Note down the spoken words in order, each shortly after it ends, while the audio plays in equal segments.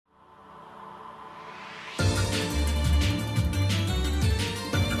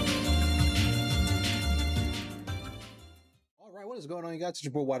going on, you guys? It's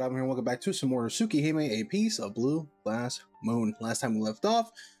your boy White Album here, and welcome back to some more Tsukihime, a piece of blue glass moon. Last time we left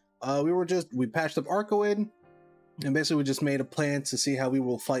off, we patched up Arcoid, and basically we just made a plan to see how we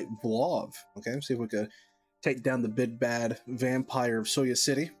will fight Vlov. Okay, see if we could take down the big bad vampire of Soya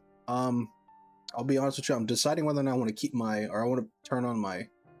City. I'll be honest with you, I'm deciding whether or not I want to keep I want to turn on my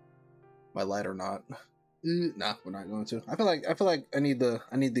light or not. Nah, we're not going to. I feel like I need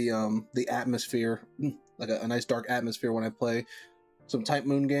the atmosphere, like a nice dark atmosphere when I play some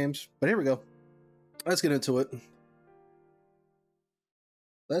TYPEMOON games. But here we go. Let's get into it.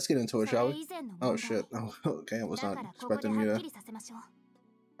 Shall we? Oh shit. Oh, okay, I was not expecting you to. Alright,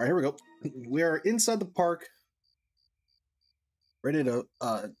 here we go. We are inside the park, ready to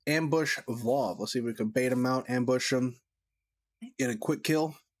ambush Vlov. Let's see if we can bait him out, ambush him, get a quick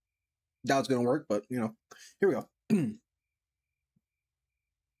kill. Doubt it's gonna work, but you know, here we go.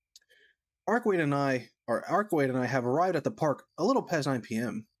 Arcoid and I have arrived at the park a little past 9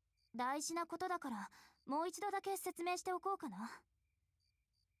 p.m.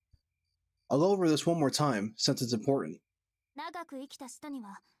 I'll go over this one more time since it's important.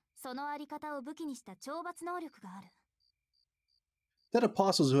 That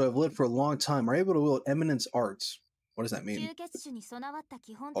apostles who have lived for a long time are able to wield eminence arts. What does that mean?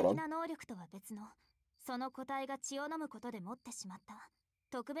 Hold on.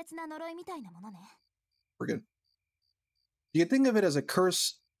 We're good. You can think of it as a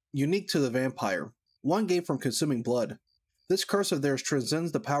curse unique to the vampire, one gained from consuming blood. This curse of theirs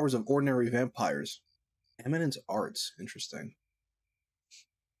transcends the powers of ordinary vampires. Eminence arts. Interesting.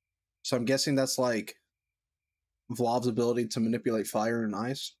 So I'm guessing that's like Vlov's ability to manipulate fire and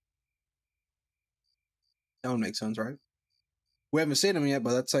ice. That would make sense, right? We haven't seen him yet,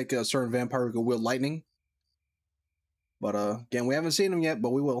 but that's like a certain vampire who can wield lightning. But again, we haven't seen him yet, but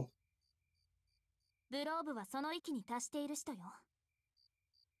we will.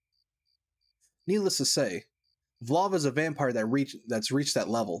 Needless to say, Vlov is a vampire that's reached that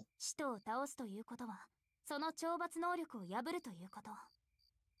level.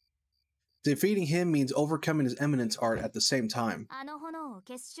 Defeating him means overcoming his eminence art at the same time.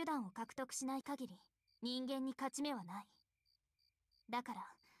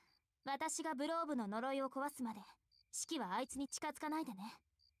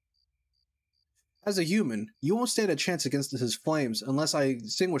 As a human, you won't stand a chance against his flames unless I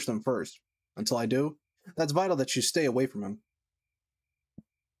extinguish them first. Until I do, that's vital that you stay away from him.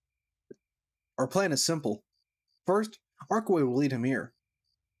 Our plan is simple. First, Arcoid will lead him here.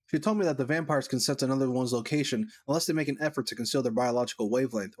 She told me that the vampires can sense another one's location unless they make an effort to conceal their biological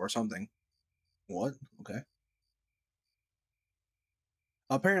wavelength or something. What? Okay.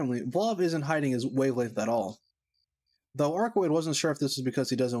 Apparently, Vlov isn't hiding his wavelength at all. Though Arcoid wasn't sure if this is because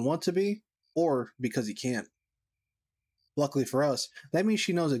he doesn't want to be, or because he can't. Luckily for us, that means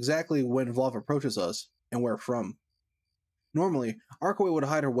she knows exactly when Vlov approaches us, and where from. Normally, Arcoid would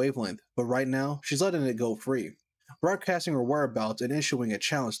hide her wavelength, but right now, she's letting it go free, broadcasting her whereabouts and issuing a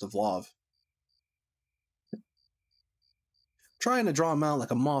challenge to Vlov. Trying to draw him out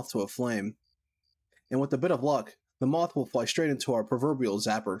like a moth to a flame. And with a bit of luck, the moth will fly straight into our proverbial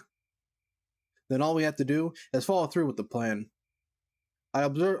zapper. Then all we have to do is follow through with the plan.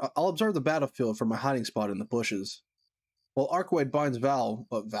 I'll observe the battlefield from my hiding spot in the bushes, while Arcoid binds Vlov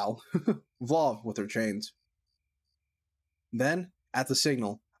with her chains. Then, at the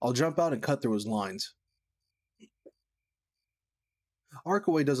signal, I'll jump out and cut through his lines.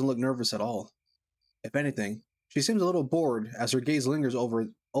 Arcoid doesn't look nervous at all. If anything, she seems a little bored as her gaze lingers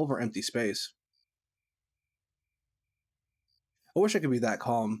over empty space. I wish I could be that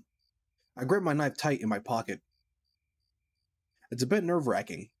calm. I grip my knife tight in my pocket. It's a bit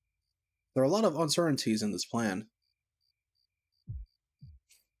nerve-wracking. There are a lot of uncertainties in this plan.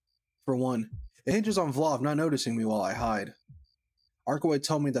 For one, it hinges on Vlov not noticing me while I hide. Arcoid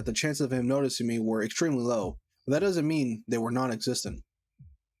told me that the chances of him noticing me were extremely low, but that doesn't mean they were non-existent.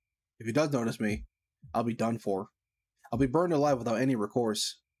 If he does notice me, I'll be done for. I'll be burned alive without any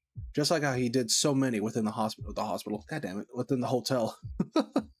recourse. Just like how he did so many within the hospital. God damn it, within the hotel.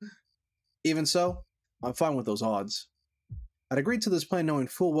 Even so, I'm fine with those odds. I'd agreed to this plan knowing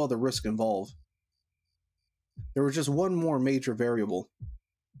full well the risk involved. There was just one more major variable.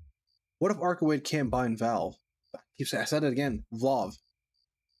 What if Arcoid can't bind Vlov? I said it again, Vlov.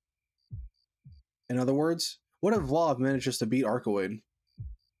 In other words, what if Vlov manages to beat Arcoid?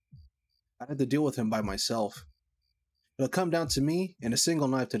 I had to deal with him by myself. It'll come down to me and a single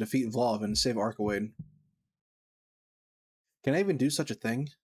knife to defeat Vlov and save Arcoid. Can I even do such a thing?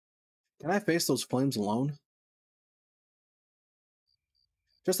 Can I face those flames alone?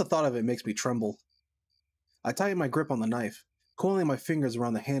 Just the thought of it makes me tremble. I tighten my grip on the knife, coiling my fingers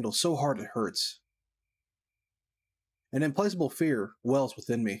around the handle so hard it hurts. An implacable fear wells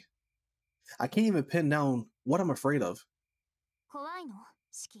within me. I can't even pin down what I'm afraid of.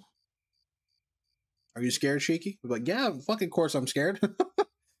 Are you scared, Shiki? I'm like, yeah, fucking course I'm scared.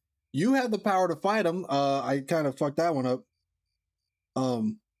 You have the power to fight him. I kind of fucked that one up.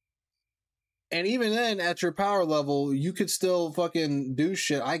 And even then, at your power level, you could still fucking do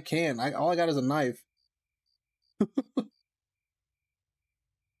shit. I can't. All I got is a knife.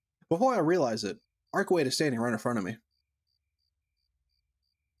 Before I realize it, Archway is standing right in front of me.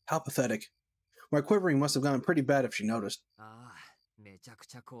 How pathetic. My quivering must have gone pretty bad if she noticed.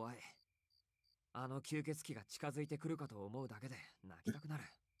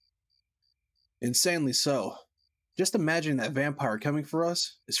 Insanely so. Just imagining that vampire coming for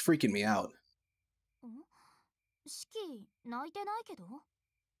us is freaking me out.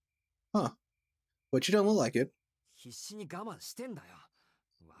 Huh. But you don't look like it.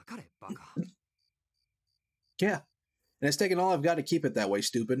 Yeah. And it's taken all I've got to keep it that way,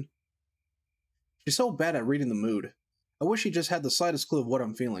 stupid. She's so bad at reading the mood. I wish she just had the slightest clue of what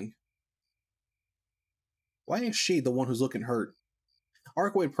I'm feeling. Why is she the one who's looking hurt?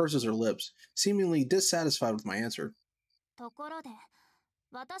 Archway purses her lips, seemingly dissatisfied with my answer.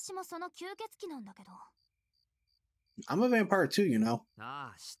 I'm a vampire too, you know.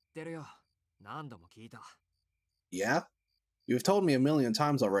 Yeah? You've told me 1,000,000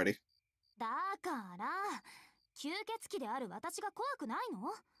 times already.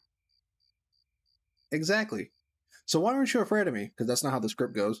 Exactly. So why aren't you afraid of me? Because that's not how the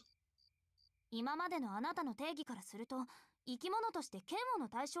script goes.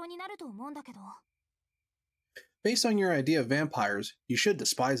 Based on your idea of vampires, you should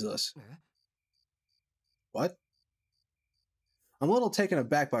despise us. What? I'm a little taken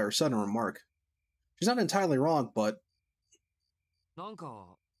aback by her sudden remark. She's not entirely wrong, but...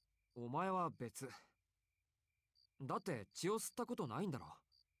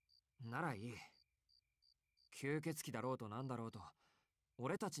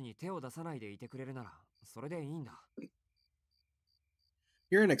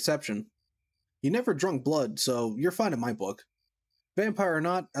 You're an exception. You never drunk blood, so you're fine in my book. Vampire or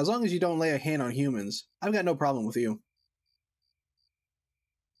not, as long as you don't lay a hand on humans, I've got no problem with you.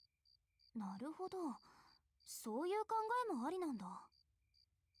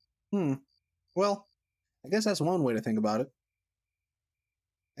 Well, I guess that's one way to think about it.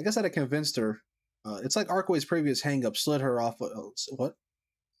 I guess I'd have convinced her. It's like Archway's previous hang-up slid her off... what?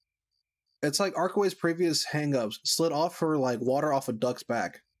 It's like Archway's previous hang-ups slid off her like water off a duck's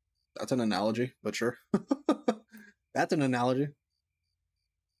back. That's an analogy, but sure. That's an analogy.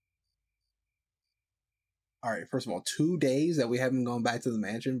 Alright, first of all, 2 days that we haven't gone back to the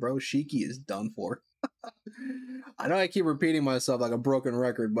mansion, bro. Shiki is done for. I know I keep repeating myself like a broken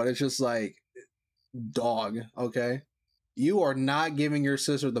record, but it's just like, dog, okay? You are not giving your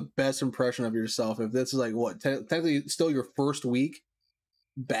sister the best impression of yourself if this is like, what, technically still your first week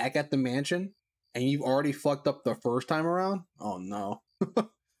back at the mansion, and you've already fucked up the first time around? Oh no.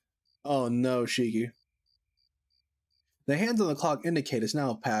 Oh no, Shiki. The hands on the clock indicate it's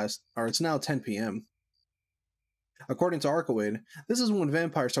now 10 p.m. According to Arkawade, this is when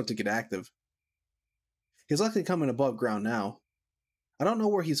vampires start to get active. He's likely coming above ground now. I don't know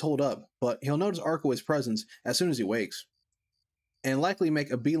where he's holed up, but he'll notice Arkawade's presence as soon as he wakes, and likely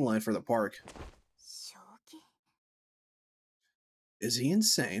make a beeline for the park. Is he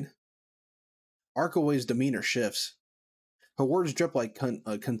insane? Arkawade's demeanor shifts. Her words drip like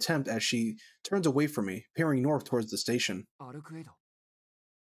contempt as she turns away from me, peering north towards the station.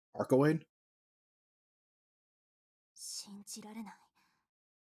 Arkawade?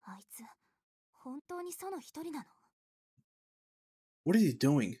 What is he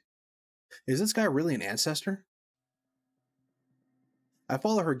doing? Is this guy really an ancestor? I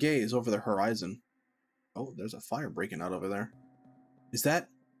follow her gaze over the horizon. Oh, there's a fire breaking out over there. Is that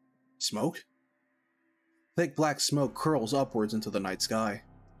smoke? Thick black smoke curls upwards into the night sky.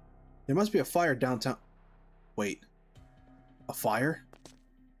 There must be a fire downtown. Wait. A fire?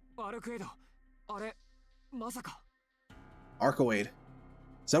 Arkawade.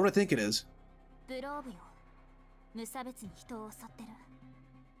 Is that what I think it is?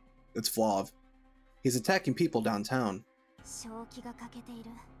 It's Flav. He's attacking people downtown.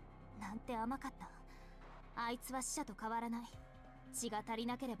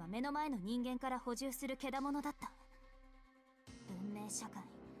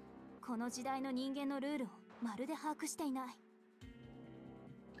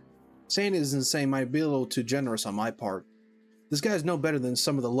 Saying insane might be a little too generous on my part. This guy's no better than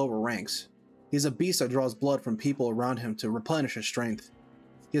some of the lower ranks. He's a beast that draws blood from people around him to replenish his strength.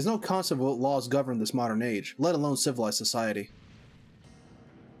 He has no concept of what laws govern this modern age, let alone civilized society.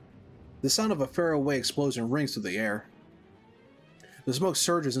 The sound of a faraway explosion rings through the air. The smoke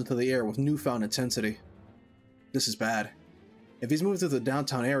surges into the air with newfound intensity. This is bad. If he's moving through the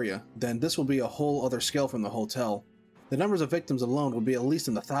downtown area, then this will be a whole other scale from the hotel. The numbers of victims alone will be at least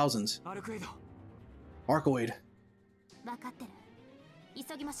in the thousands. Arcoid.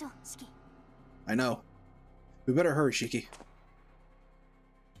 I know. We better hurry, Shiki.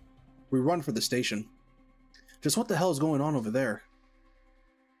 We run for the station. Just what the hell is going on over there?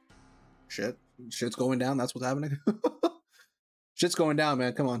 Shit. Shit's going down, that's what's happening? Shit's going down,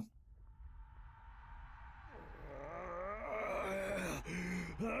 man, come on.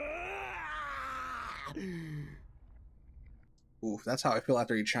 Ooh, that's how I feel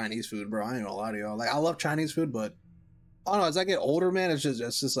after I eat Chinese food, bro. I ain't gonna lie to y'all. Like, I love Chinese food, but I don't know, as I get older, man, it's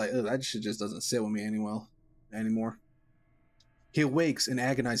just like, ugh, that shit just doesn't sit with me anymore. He awakes in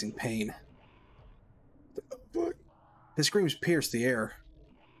agonizing pain. His screams pierce the air.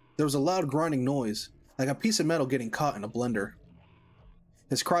 There was a loud grinding noise, like a piece of metal getting caught in a blender.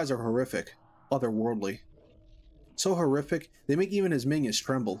 His cries are horrific, otherworldly. So horrific, they make even his minions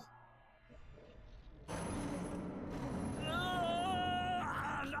tremble.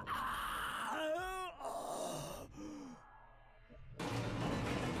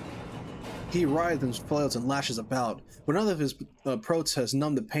 He writhes and flails and lashes about, but none of his protests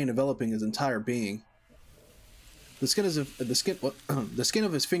numb the pain enveloping his entire being. The skin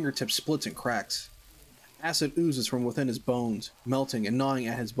of his fingertips splits and cracks. Acid oozes from within his bones, melting and gnawing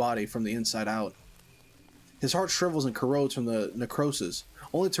at his body from the inside out. His heart shrivels and corrodes from the necrosis,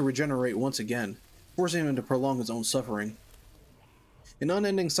 only to regenerate once again, forcing him to prolong his own suffering. An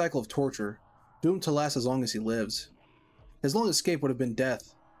unending cycle of torture, doomed to last as long as he lives. His lone escape would have been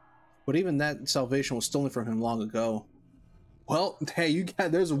death, but even that salvation was stolen from him long ago. Well, hey,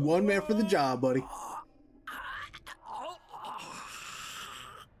 there's one man for the job, buddy.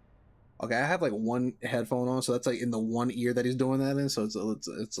 Okay, I have like one headphone on, so that's like in the one ear that he's doing that in, so it's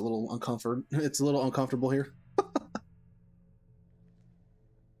a little uncomfortable. It's a little uncomfortable here.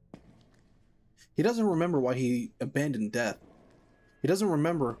 He doesn't remember why he abandoned death. He doesn't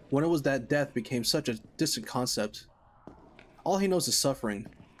remember when it was that death became such a distant concept. All he knows is suffering.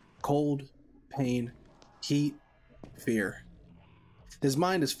 Cold, pain, heat, fear. His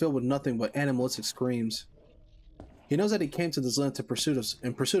mind is filled with nothing but animalistic screams. He knows that he came to this land in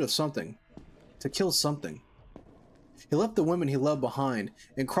pursuit of something. To kill something. He left the women he loved behind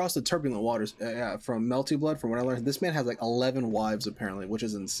and crossed the turbulent waters. From MELTYBLOOD, from what I learned, this man has like 11 wives apparently, which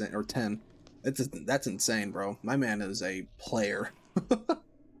is insane. Or 10. That's insane, bro. My man is a player.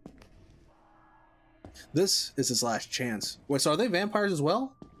 This is his last chance. Wait, so are they vampires as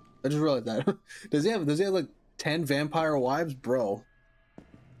well? I just realized that. Does he have like 10 vampire wives? Bro.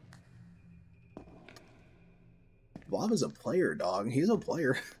 Bob is a player, dog. He's a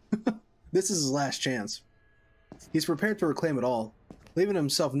player. This is his last chance. He's prepared to reclaim it all, leaving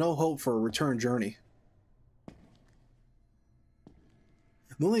himself no hope for a return journey.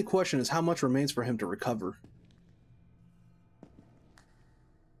 The only question is how much remains for him to recover.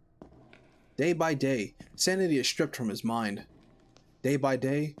 Day by day, sanity is stripped from his mind. Day by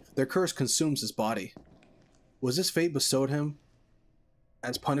day, their curse consumes his body. Was this fate bestowed him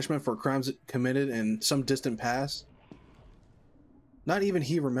as punishment for crimes committed in some distant past? Not even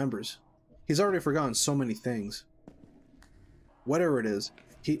he remembers. He's already forgotten so many things. Whatever it is,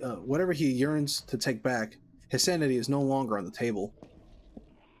 whatever he yearns to take back, his sanity is no longer on the table.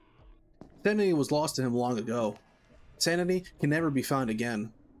 Sanity was lost to him long ago. Sanity can never be found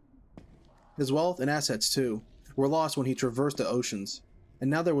again. His wealth and assets, too, were lost when he traversed the oceans, and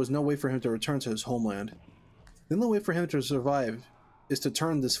now there was no way for him to return to his homeland. The only way for him to survive is to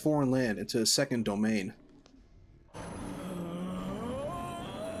turn this foreign land into his second domain.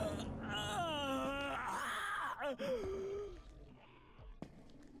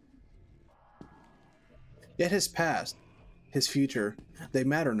 Yet his past, his future, they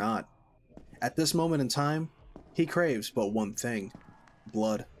matter not. At this moment in time, he craves but one thing: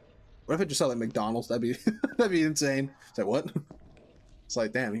 blood. What if it just sounded like McDonald's? That'd be that'd be insane. It's like, what? It's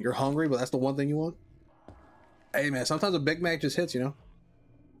like, damn, you're hungry, but that's the one thing you want? Hey man, sometimes a Big Mac just hits, you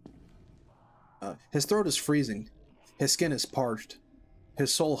know? His throat is freezing. His skin is parched.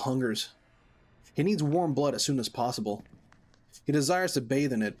 His soul hungers. He needs warm blood as soon as possible. He desires to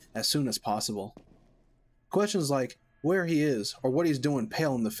bathe in it as soon as possible. Questions like where he is or what he's doing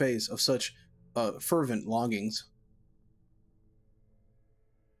pale in the face of such fervent longings.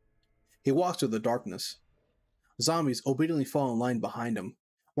 He walks through the darkness. Zombies obediently fall in line behind him,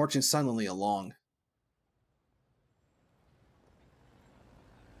 marching silently along.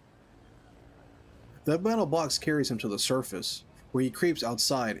 The metal box carries him to the surface, where he creeps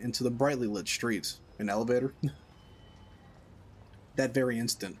outside into the brightly lit streets. An elevator? That very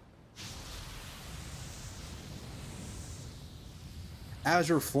instant.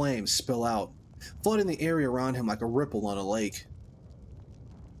 Azure flames spill out, flooding the area around him like a ripple on a lake.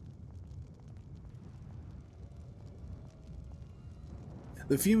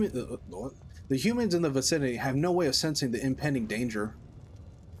 The humans in the vicinity have no way of sensing the impending danger.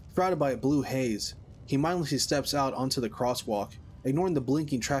 Shrouded by a blue haze, he mindlessly steps out onto the crosswalk, ignoring the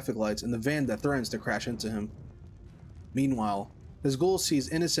blinking traffic lights and the van that threatens to crash into him. Meanwhile, his ghoul sees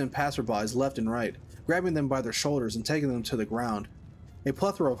innocent passerbys left and right, grabbing them by their shoulders and taking them to the ground. A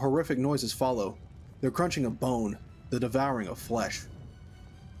plethora of horrific noises follow, the crunching of bone, the devouring of flesh.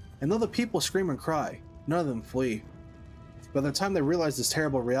 And though the people scream and cry, none of them flee. By the time they realize this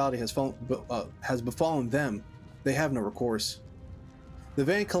terrible reality has befallen them, they have no recourse. The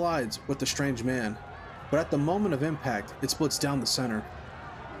van collides with the strange man, but at the moment of impact, it splits down the center.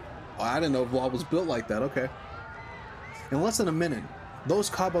 Oh, I didn't know Vlad was built like that, okay. In less than a minute, those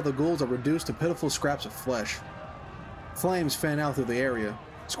caught by the ghouls are reduced to pitiful scraps of flesh. Flames fan out through the area,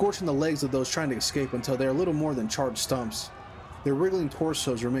 scorching the legs of those trying to escape until they are little more than charred stumps. Their wriggling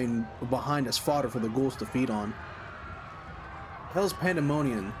torsos remain behind as fodder for the ghouls to feed on. Hell's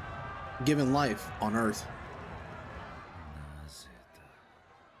pandemonium, given life on Earth.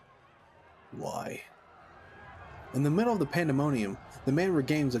 Why? In the middle of the pandemonium, the man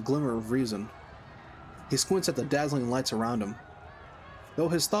regains a glimmer of reason. He squints at the dazzling lights around him. Though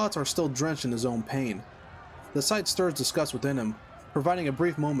his thoughts are still drenched in his own pain, the sight stirs disgust within him, providing a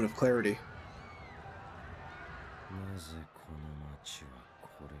brief moment of clarity.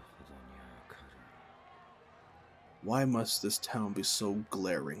 Why must this town be so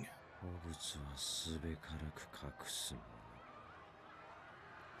glaring?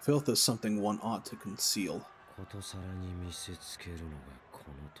 Filth is something one ought to conceal.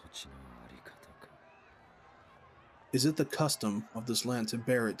 Is it the custom of this land to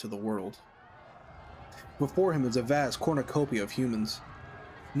bear it to the world? Before him is a vast cornucopia of humans.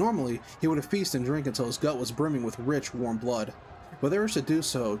 Normally, he would have feasted and drink until his gut was brimming with rich, warm blood, but the urge to do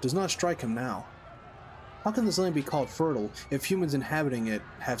so does not strike him now. How can this land be called fertile if humans inhabiting it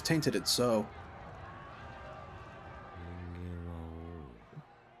have tainted it so?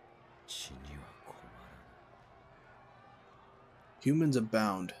 Humans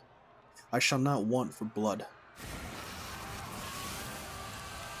abound. I shall not want for blood.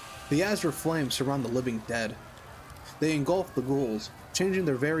 The azure flames surround the living dead. They engulf the ghouls, changing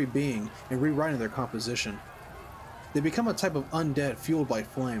their very being and rewriting their composition. They become a type of undead fueled by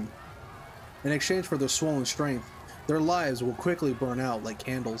flame. In exchange for their swollen strength, their lives will quickly burn out like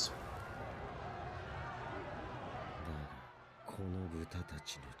candles.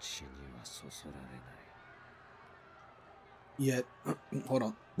 Yet,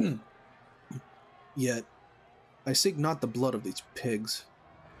 hold on. Yet, I seek not the blood of these pigs.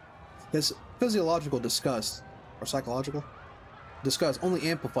 His physiological disgust, or psychological disgust, only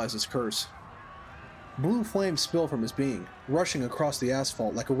amplifies his curse. Blue flames spill from his being, rushing across the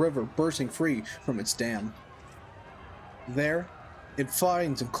asphalt like a river bursting free from its dam. There, it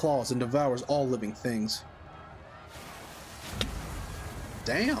finds and claws and devours all living things.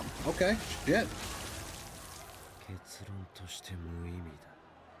 Damn, okay, shit.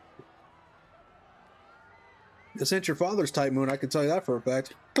 This ain't your father's type moon, I can tell you that for a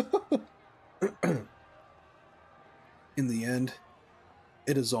fact. In the end,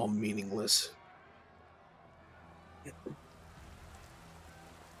 it is all meaningless.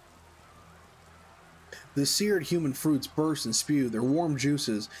 The seared human fruits burst and spew their warm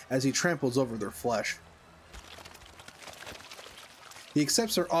juices as he tramples over their flesh. He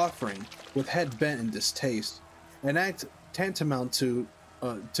accepts their offering with head bent in distaste, an act tantamount to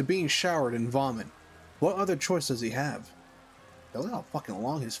being showered in vomit. What other choice does he have? Look how fucking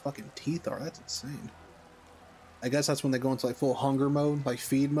long his fucking teeth are. That's insane. I guess that's when they go into like full hunger mode, like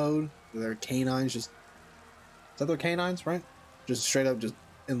feed mode. Their canines just... Is that their canines, right? Just straight up just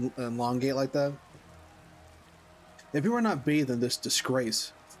elongate like that. If he were not bathed in this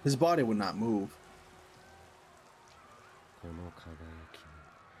disgrace, his body would not move.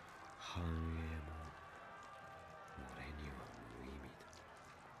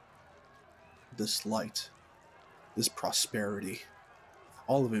 This light, this prosperity,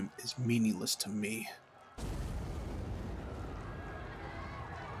 all of it is meaningless to me.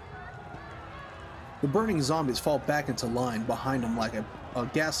 The burning zombies fall back into line behind him like a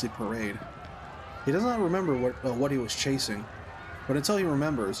ghastly parade. He does not remember what he was chasing. But until he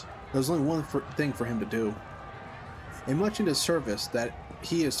remembers, there's only one thing for him to do. A much-needed service that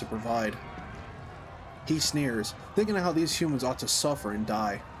he is to provide. He sneers, thinking of how these humans ought to suffer and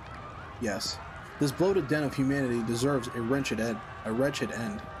die. Yes, this bloated den of humanity deserves a wretched end.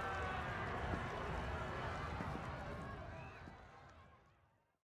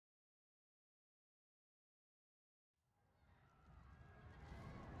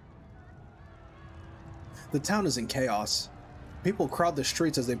 The town is in chaos. People crowd the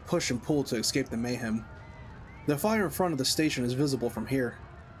streets as they push and pull to escape the mayhem. The fire in front of the station is visible from here.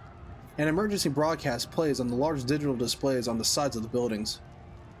 An emergency broadcast plays on the large digital displays on the sides of the buildings.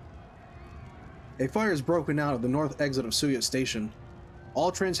 A fire has broken out of the north exit of Suya Station.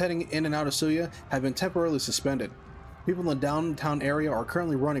 All trains heading in and out of Suya have been temporarily suspended. People in the downtown area are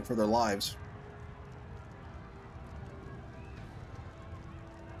currently running for their lives.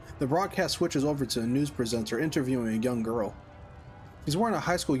 The broadcast switches over to a news presenter interviewing a young girl. She's wearing a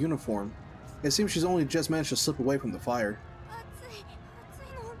high school uniform. It seems she's only just managed to slip away from the fire.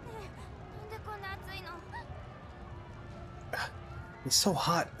 It's so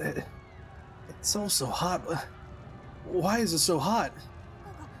hot. It's so hot. Why is it so hot?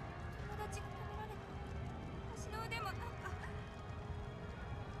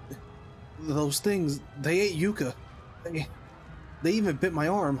 Those things, they ate Yuka. They even bit my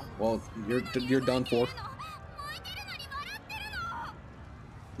arm. Well, you're done for.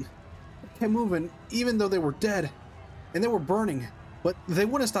 I kept moving, even though they were dead, and they were burning, but they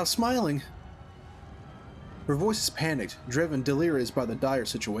wouldn't stop smiling. Her voice is panicked, driven delirious by the dire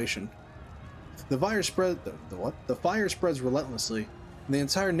situation. The fire spreads relentlessly, and the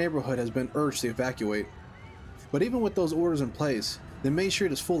entire neighborhood has been urged to evacuate. But even with those orders in place, the main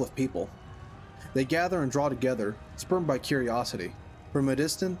street is full of people. They gather and draw together, spurred by curiosity. From a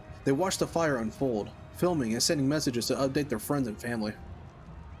distance, they watch the fire unfold, filming and sending messages to update their friends and family.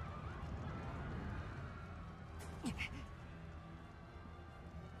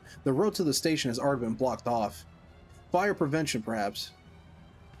 The road to the station has already been blocked off. Fire prevention, perhaps.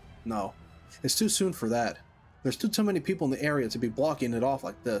 No, it's too soon for that. There's too many people in the area to be blocking it off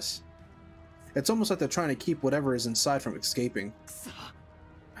like this. It's almost like they're trying to keep whatever is inside from escaping.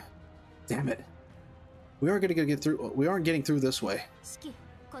 Damn it. We aren't getting through this way.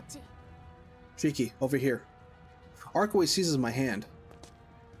 Shiki, over here. Arkaway seizes my hand.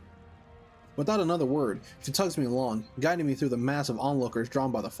 Without another word, she tugs me along, guiding me through the mass of onlookers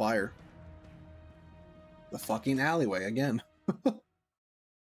drawn by the fire. The fucking alleyway again.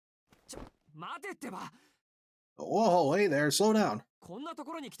 Whoa, hey there, slow down.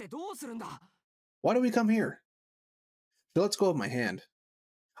 Why do we come here? She lets go of my hand.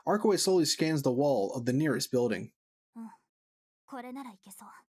 Arkaway slowly scans the wall of the nearest building.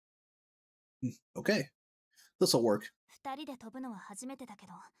 Okay, this'll work.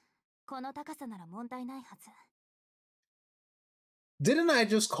 Didn't I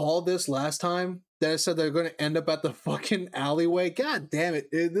just call this last time? That I said they're going to end up at the fucking alleyway? God damn it,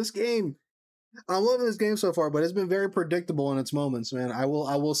 dude, this game. I'm loving this game so far, but it's been very predictable in its moments, man. I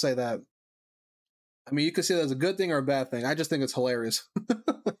will say that. I mean, you can see that as a good thing or a bad thing. I just think it's hilarious.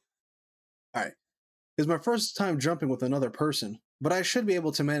 Alright. It's my first time jumping with another person, but I should be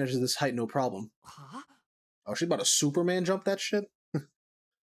able to manage this height no problem. Huh? Oh, she's about to Superman jump that shit?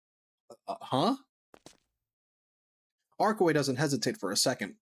 Huh? Arkaway doesn't hesitate for a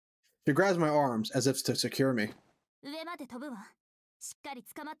second. She grabs my arms as if to secure me.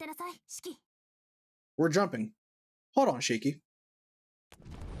 We're jumping. Hold on, Shiki.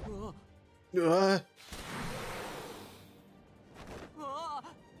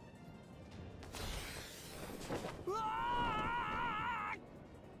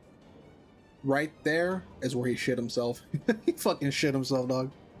 Right there is where he shit himself. He fucking shit himself,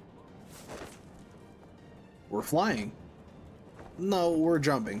 dog. We're flying. No, we're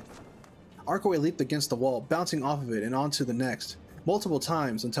jumping. Arkaway leaped against the wall, bouncing off of it and onto the next, multiple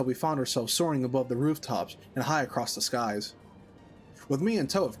times until we found ourselves soaring above the rooftops and high across the skies. With me in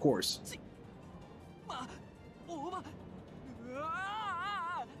tow, of course.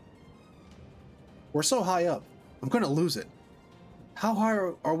 We're so high up, I'm gonna lose it. How high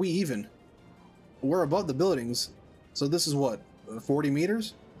are we even? We're above the buildings, so this is what, 40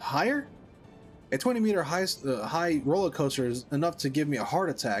 meters? Higher? A 20-meter high roller coaster is enough to give me a heart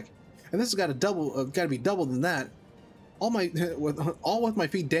attack, and this has got to be double than that. All with my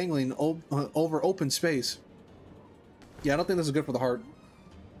feet dangling over open space. Yeah, I don't think this is good for the heart.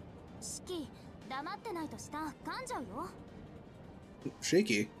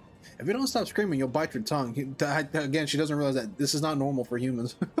 Shaky, if you don't stop screaming, you'll bite your tongue. Again, she doesn't realize that this is not normal for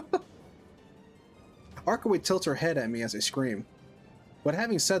humans. Arkaway tilts her head at me as I scream. But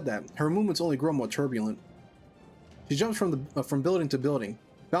having said that, her movements only grow more turbulent. She jumps from building to building,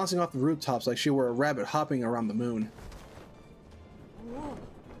 bouncing off the rooftops like she were a rabbit hopping around the moon.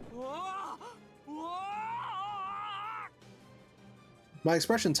 My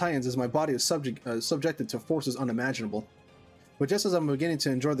expression tightens as my body is subjected to forces unimaginable. But just as I'm beginning to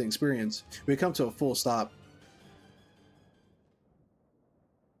enjoy the experience, we come to a full stop.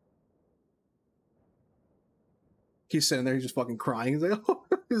 He's sitting there, he's just fucking crying. He's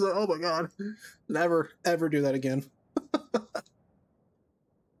like, oh my god, never ever do that again.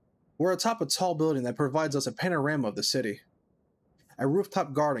 We're atop a tall building that provides us a panorama of the city. A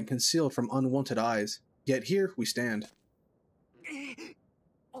rooftop garden concealed from unwanted eyes. Yet here we stand.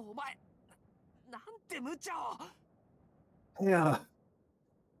 Yeah.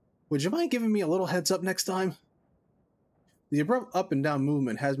 Would you mind giving me a little heads up next time? The abrupt up and down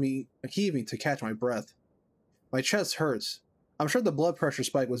movement has me heaving to catch my breath. My chest hurts. I'm sure the blood pressure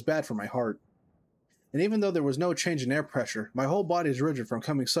spike was bad for my heart. And even though there was no change in air pressure, my whole body is rigid from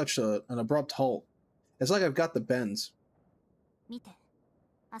coming such an abrupt halt. It's like I've got the bends.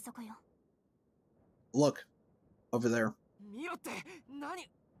 Look. Over there.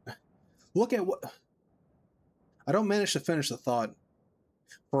 Look at what... I don't manage to finish the thought.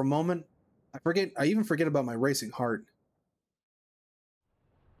 For a moment, I even forget about my racing heart.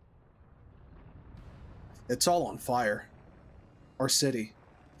 It's all on fire. Our city.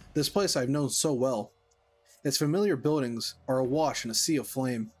 This place I've known so well. Its familiar buildings are awash in a sea of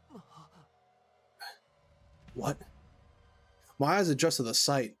flame. What? My eyes adjust to the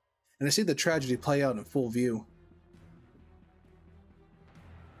sight, and I see the tragedy play out in full view.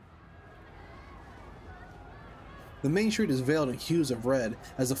 The main street is veiled in hues of red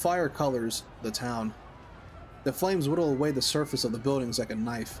as the fire colors the town. The flames whittle away the surface of the buildings like a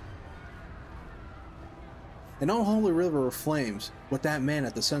knife. An unholy river of flames, with that man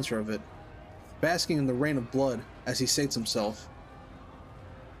at the center of it, basking in the rain of blood as he states himself.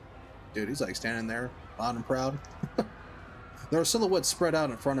 Dude, he's like standing there, loud and proud. There are silhouettes spread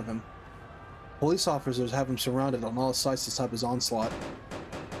out in front of him. Police officers have him surrounded on all sides to stop his onslaught.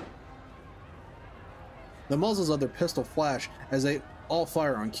 The muzzles of their pistol flash as they all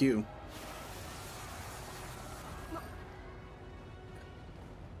fire on cue.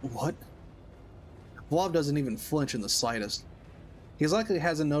 What? Vlav doesn't even flinch in the slightest. He likely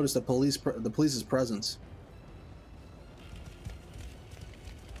hasn't noticed the police's presence.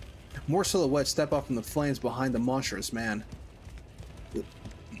 More silhouettes step up from the flames behind the monstrous man.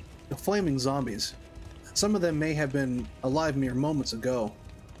 The flaming zombies. Some of them may have been alive mere moments ago,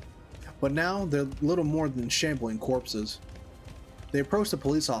 but now they're little more than shambling corpses. They approach the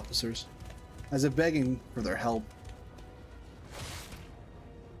police officers, as if begging for their help.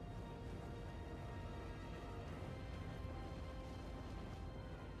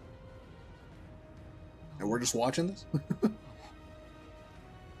 And we're just watching this?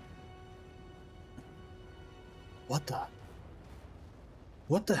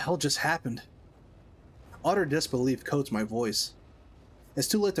 What the hell just happened? Utter disbelief coats my voice. It's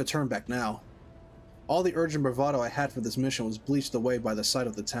too late to turn back now. All the urgent bravado I had for this mission was bleached away by the sight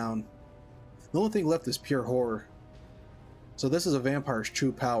of the town. The only thing left is pure horror. So this is a vampire's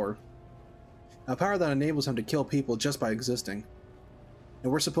true power. A power that enables him to kill people just by existing.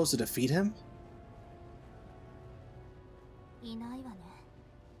 And we're supposed to defeat him?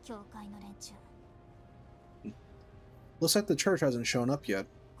 Looks like the church hasn't shown up yet.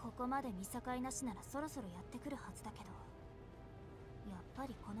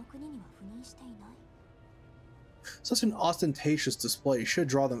 Such an ostentatious display should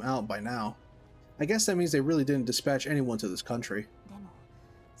draw them out by now. I guess that means they really didn't dispatch anyone to this country.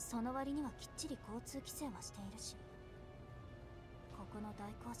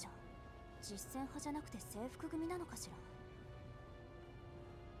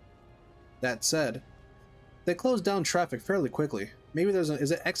 That said, they closed down traffic fairly quickly. Maybe there's is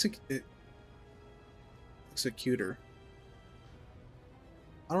it executor?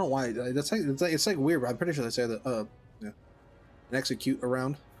 I don't know why. It's like weird, but I'm pretty sure they say that yeah, an execute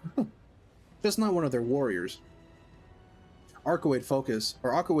around. Just not one of their warriors.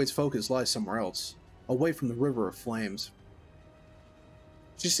 Arkawade's focus lies somewhere else, away from the river of flames.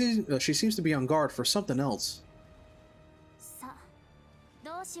 She seems to be on guard for something else.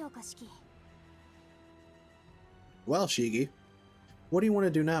 Well, Shigi, what do you want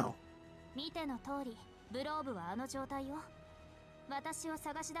to do now?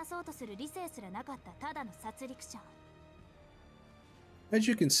 As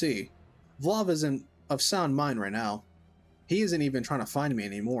you can see, Vlav isn't of sound mind right now. He isn't even trying to find me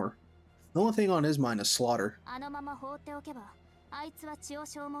anymore. The only thing on his mind is slaughter.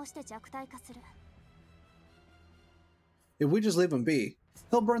 If we just leave him be,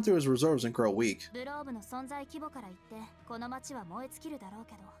 he'll burn through his reserves and grow weak.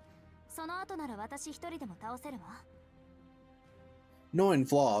 Knowing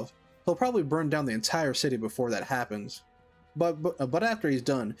Vlav, he'll probably burn down the entire city before that happens. But after he's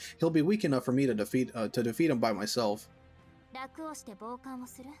done, he'll be weak enough for me to defeat him by myself.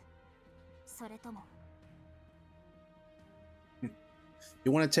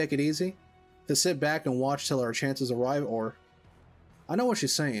 You want to take it easy? To sit back and watch till our chances arrive, or... I know what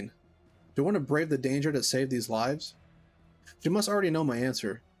she's saying. Do you want to brave the danger to save these lives? She must already know my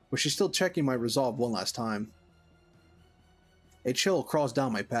answer, but she's still checking my resolve one last time. A chill crawls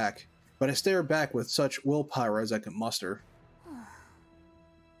down my back, but I stare back with such willpower as I can muster.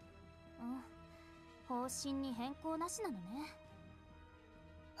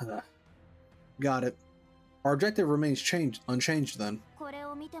 Got it. Our objective remains unchanged then.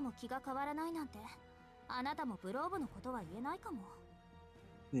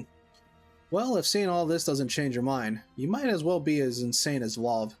 Well, if seeing all this doesn't change your mind, you might as well be as insane as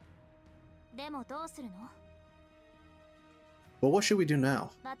Vlav. But what should we do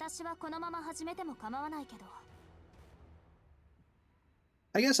now?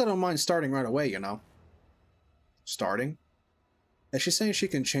 I guess I don't mind starting right away, you know. Starting? Is she saying she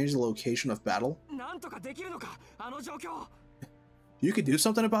can change the location of battle? You could do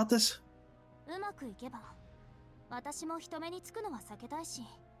something about this?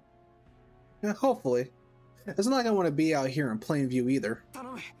 Yeah, hopefully. It's not like I want to be out here in plain view either.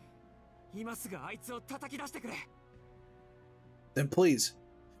 Then please,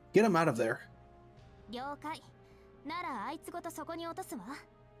 get him out of there.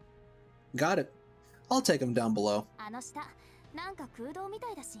 Got it. I'll take him down below.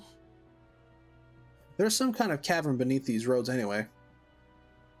 There's some kind of cavern beneath these roads anyway.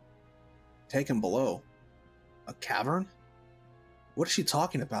 Take him below. A cavern? What is she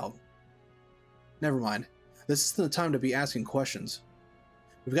talking about? Never mind. This isn't the time to be asking questions.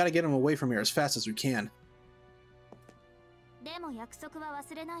 We've got to get him away from here as fast as we can.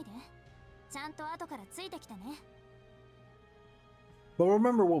 But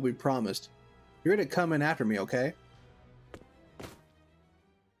remember what we promised. You're gonna come in after me, okay?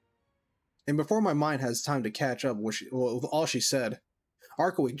 And before my mind has time to catch up with all she said,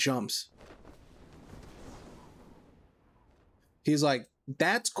 Arkaway jumps. He's like,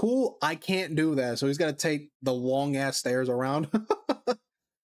 that's cool, I can't do that. So he's got to take the long-ass stairs around.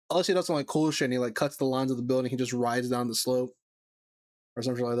 Unless he does some like cool shit and he like cuts the lines of the building, he just rides down the slope. Or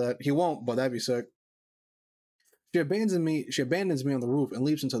something like that. He won't, but that'd be sick. She abandons me on the roof and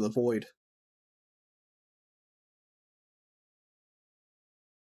leaps into the void.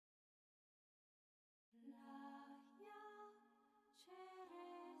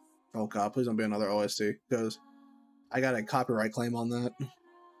 Oh god, please don't be another OST, because I got a copyright claim on that.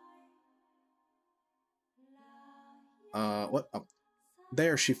 What? Oh.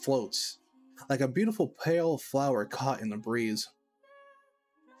 There she floats, like a beautiful pale flower caught in the breeze.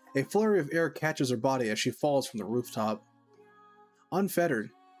 A flurry of air catches her body as she falls from the rooftop. Unfettered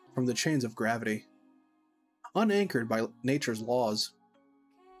from the chains of gravity. Unanchored by nature's laws.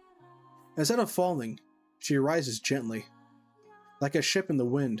 Instead of falling, she rises gently. Like a ship in the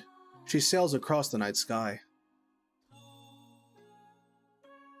wind, she sails across the night sky.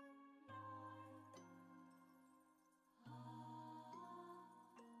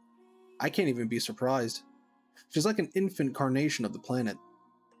 I can't even be surprised. She's like an infant carnation of the planet.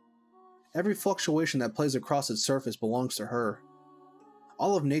 Every fluctuation that plays across its surface belongs to her.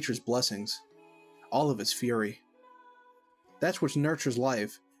 All of nature's blessings. All of its fury. That which nurtures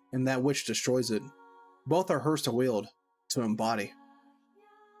life, and that which destroys it. Both are hers to wield, to embody.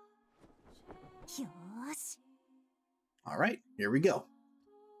 Alright, here we go.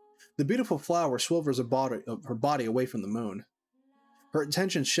 The beautiful flower swivels her body away from the moon. Her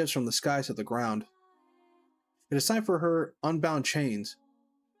attention shifts from the skies to the ground. It is time for her unbound chains.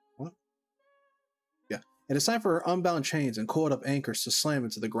 What? Yeah. It is time for her unbound chains and coiled up anchors to slam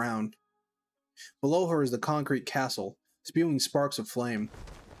into the ground. Below her is the concrete castle, spewing sparks of flame.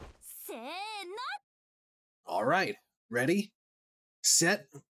 Alright, ready? Set.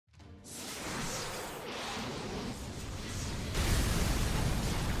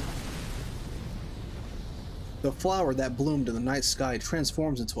 The flower that bloomed in the night sky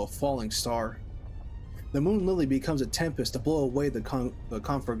transforms into a falling star. The moon lily becomes a tempest to blow away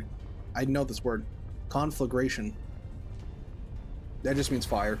I know this word. Conflagration. That just means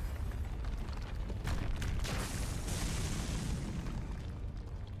fire.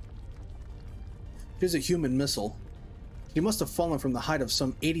 She's a human missile. She must have fallen from the height of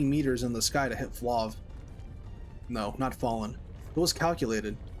some 80 meters in the sky to hit Vlav. No, not fallen. It was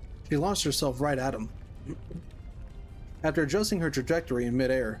calculated. She launched herself right at him. After adjusting her trajectory in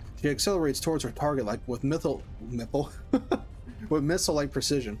midair, she accelerates towards her target like with with missile-like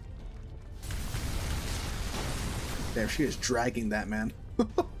precision. Damn, she is dragging that man.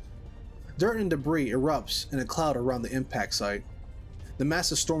 Dirt and debris erupts in a cloud around the impact site. The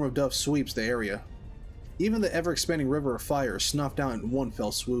massive storm of dust sweeps the area. Even the ever-expanding river of fire is snuffed out in one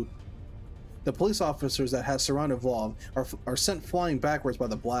fell swoop. The police officers that had surrounded Vlav are sent flying backwards by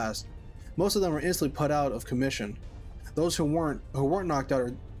the blast. Most of them are instantly put out of commission. Those who weren't knocked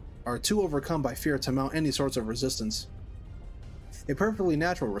out are too overcome by fear to mount any sorts of resistance. A perfectly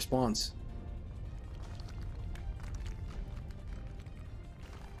natural response.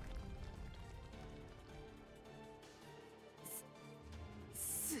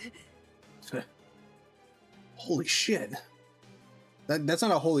 Holy shit. That's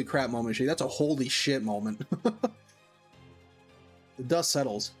not a holy crap moment, that's a holy shit moment. The dust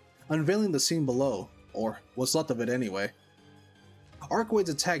settles, unveiling the scene below, or what's left of it anyway. Arcwade's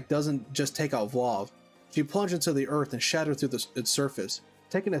attack doesn't just take out Vlav. She plunged into the earth and shattered through its surface,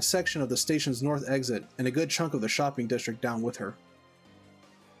 taking a section of the station's north exit and a good chunk of the shopping district down with her.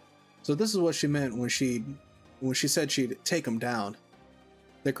 So this is what she meant when she said she'd take him down.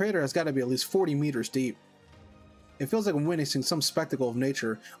 The crater has got to be at least 40 meters deep. It feels like I'm witnessing some spectacle of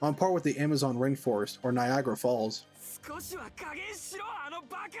nature on par with the Amazon rainforest or Niagara Falls.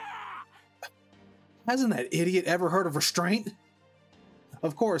 Hasn't that idiot ever heard of restraint?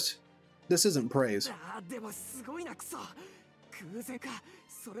 Of course, this isn't praise.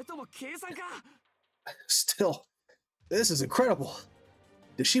 Still, this is incredible.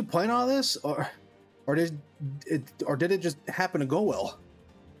 Did she plan all this, or did it just happen to go well?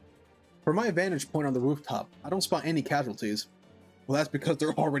 From my vantage point on the rooftop, I don't spot any casualties. Well, that's because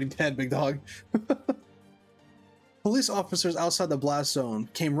they're already dead, big dog. Police officers outside the blast zone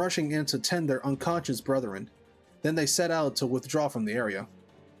came rushing in to tend their unconscious brethren. Then they set out to withdraw from the area.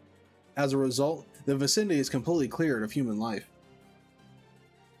 As a result, the vicinity is completely cleared of human life.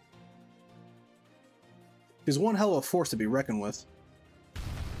 It's one hell of a force to be reckoned with.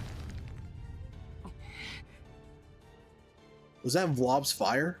 Was that Vlav's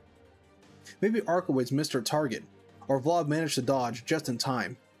fire? Maybe Arcawade's missed her target, or Vlav managed to dodge just in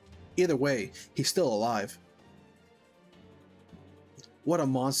time. Either way, he's still alive. What a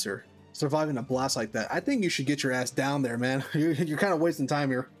monster, surviving a blast like that. I think you should get your ass down there, man. You're kind of wasting time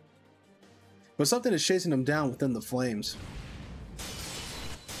here. But something is chasing him down within the flames.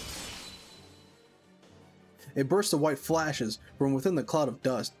 A burst of white flashes from within the cloud of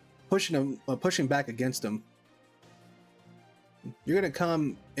dust, pushing back against him. You're gonna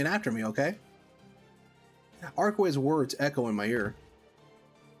come in after me, okay? Arcawade's words echo in my ear.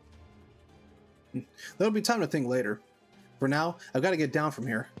 There'll be time to think later. For now, I've got to get down from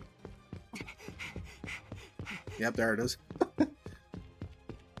here. Yep, there it is.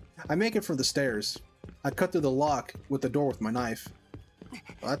 I make it for the stairs. I cut through the lock with the door with my knife.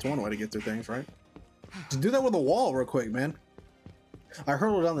 Well, that's one way to get through things, right? Just do that with a wall real quick, man. I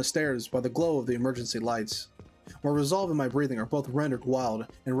hurtle down the stairs by the glow of the emergency lights. My resolve and my breathing are both rendered wild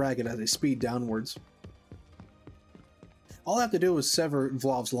and ragged as I speed downwards. All I have to do is sever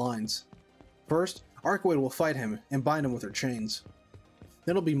Vlav's lines. First, Arcawade will fight him and bind him with her chains.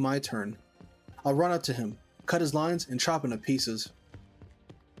 Then it'll be my turn. I'll run up to him, cut his lines, and chop him to pieces.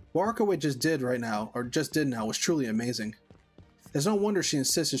 What Arcawade just did now, was truly amazing. It's no wonder she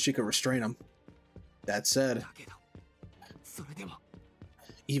insisted she could restrain him. That said,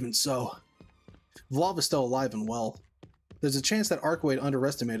 even so, Vlav is still alive and well. There's a chance that Arcawade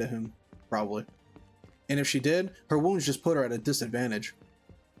underestimated him, probably. And if she did, her wounds just put her at a disadvantage.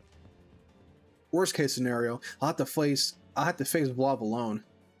 Worst case scenario, I'll have to face Vlav alone.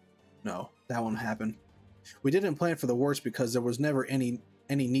 No, that won't happen. We didn't plan for the worst because there was never any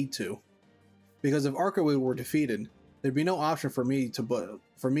need to. Because if Arcawade were defeated, there'd be no option for me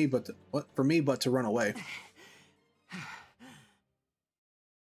but to run away.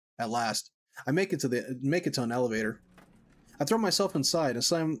 At last, I make it to an elevator. I throw myself inside and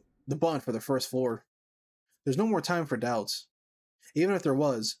slam the button for the first floor. There's no more time for doubts. Even if there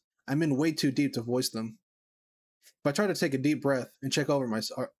was, I'm in way too deep to voice them. If I try to take a deep breath and check over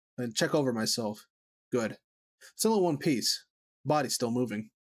myself, good. Still in one piece. Body still moving.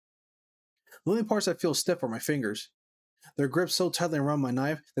 The only parts that feel stiff are my fingers. They're gripped so tightly around my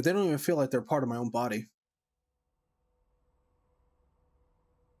knife that they don't even feel like they're part of my own body.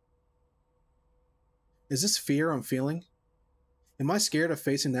 Is this fear I'm feeling? Am I scared of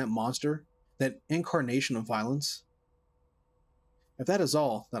facing that monster? That incarnation of violence? If that is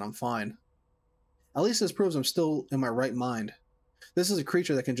all, then I'm fine. At least this proves I'm still in my right mind. This is a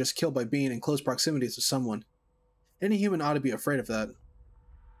creature that can just kill by being in close proximity to someone. Any human ought to be afraid of that.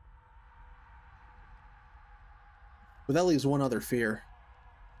 But that leaves one other fear.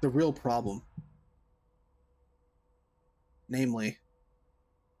 The real problem. Namely,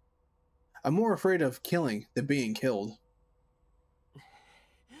 I'm more afraid of killing than being killed.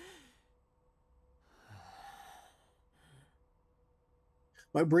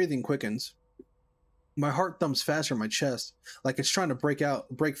 My breathing quickens. My heart thumps faster in my chest, like it's trying to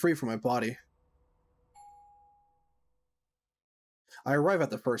break free from my body. I arrive at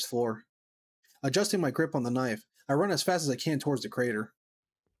the first floor. Adjusting my grip on the knife, I run as fast as I can towards the crater.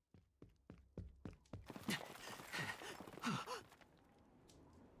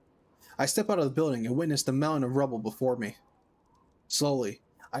 I step out of the building and witness the mountain of rubble before me. Slowly,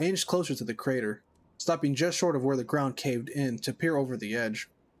 I inch closer to the crater, stopping just short of where the ground caved in to peer over the edge.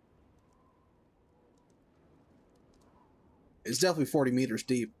 It's definitely 40 meters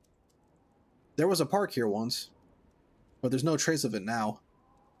deep. There was a park here once, but there's no trace of it now.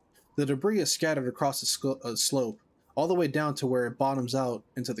 The debris is scattered across the slope, all the way down to where it bottoms out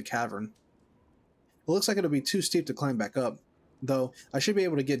into the cavern. It looks like it'll be too steep to climb back up, though I should be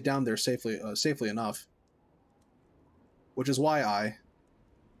able to get down there safely enough. Which is why I...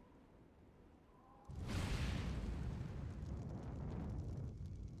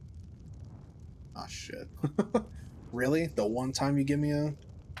 Ah, shit. Really? The one time you give me a...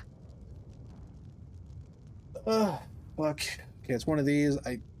 Fuck. Okay, it's one of these.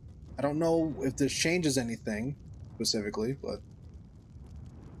 I don't know if this changes anything specifically, but...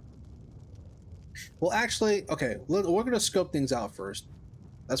 Well, actually, okay, we're gonna scope things out first.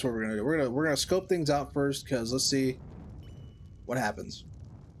 That's what we're gonna do. We're gonna scope things out first, because let's see what happens.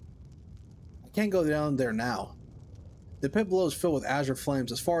 I can't go down there now. The pit below is filled with azure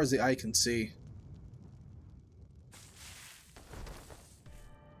flames as far as the eye can see.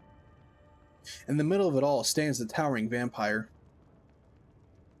 In the middle of it all stands the towering vampire.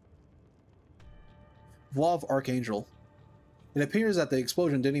 Vlav Archangel. It appears that the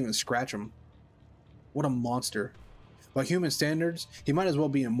explosion didn't even scratch him. What a monster. By human standards, he might as well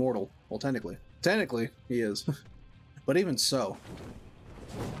be immortal. Well, technically. Technically, he is. But even so.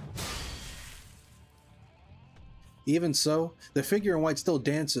 Even so, the figure in white still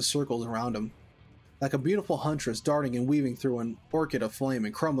dances circles around him. Like a beautiful huntress darting and weaving through an orchid of flame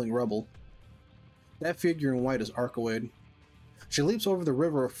and crumbling rubble. That figure in white is Arcoid. She leaps over the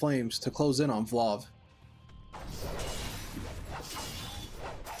river of flames to close in on Vlav.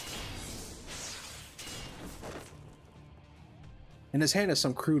 In his hand is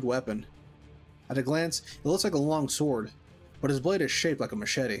some crude weapon. At a glance, it looks like a long sword, but his blade is shaped like a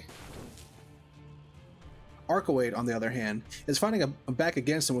machete. Arcoid, on the other hand, is fighting back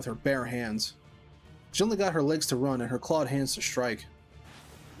against him with her bare hands. She only got her legs to run and her clawed hands to strike.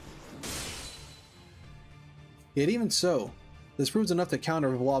 Yet even so, this proves enough to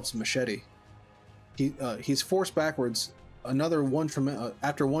counter Vlav's machete. He's forced backwards after one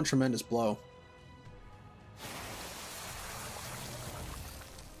tremendous blow.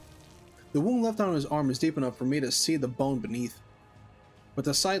 The wound left on his arm is deep enough for me to see the bone beneath, but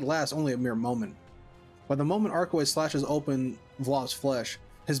the sight lasts only a mere moment. By the moment Arcoid slashes open Vlav's flesh,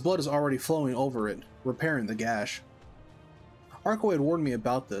 his blood is already flowing over it, repairing the gash. Arcoid warned me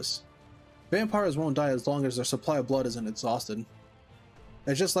about this. Vampires won't die as long as their supply of blood isn't exhausted.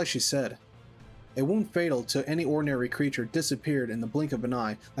 And just like she said, a wound fatal to any ordinary creature disappeared in the blink of an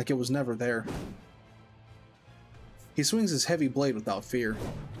eye like it was never there. He swings his heavy blade without fear.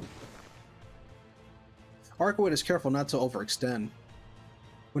 Arcoid is careful not to overextend.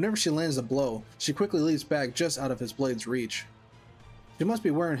 Whenever she lands a blow, she quickly leaps back just out of his blade's reach. She must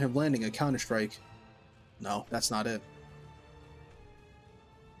be wearing him landing a counter-strike. No, that's not it.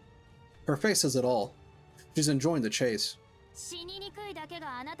 Her face says it all. She's enjoying the chase.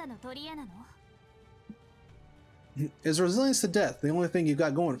 Is resilience to death the only thing you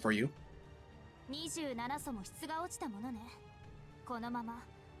got going for you?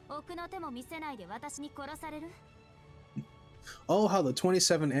 Oh, how the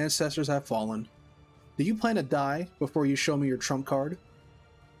 27 ancestors have fallen. Do you plan to die before you show me your trump card?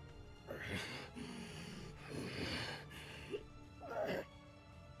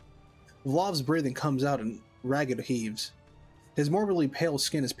 Vlav's breathing comes out in ragged heaves. His morbidly pale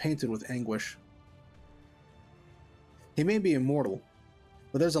skin is painted with anguish. He may be immortal,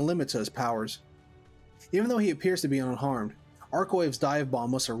 but there's a limit to his powers. Even though he appears to be unharmed, Arcoid's dive bomb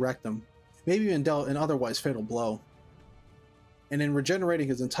must have wrecked him, maybe even dealt an otherwise fatal blow. And in regenerating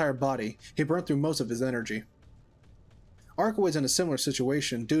his entire body, he burned through most of his energy. Arkawade's in a similar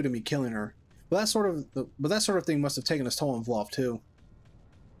situation due to me killing her, but that sort of thing must have taken its toll on Vlov too.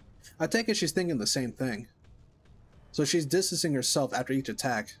 I take it she's thinking the same thing. So she's distancing herself after each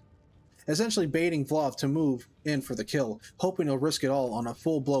attack, essentially baiting Vlov to move in for the kill, hoping he'll risk it all on a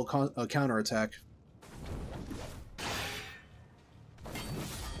full-blow counterattack.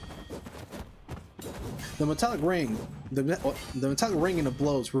 The metallic ringing of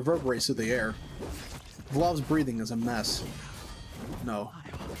blows reverberates through the air. Vlov's breathing is a mess. No.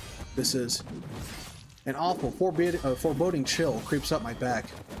 This is... An awful, foreboding chill creeps up my back.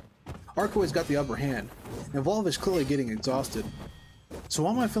 Arkawade's got the upper hand, and Vlov is clearly getting exhausted. So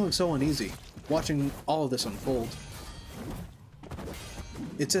why am I feeling so uneasy, watching all of this unfold?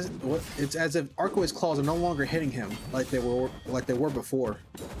 It's as if Arkawade's claws are no longer hitting him like they were before.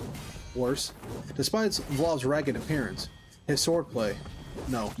 Worse, despite Vlov's ragged appearance, his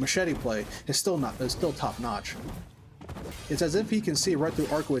machete play is still top-notch. It's as if he can see right through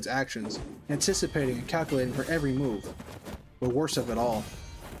Arkawade's actions, anticipating and calculating her every move. But worst of it all,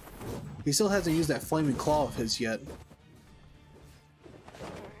 he still hasn't used that flaming claw of his yet.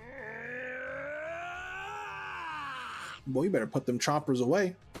 Boy, you better put them choppers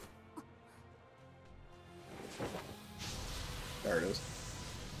away. There it is.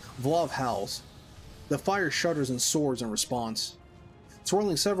 Vlov howls. The fire shudders and soars in response.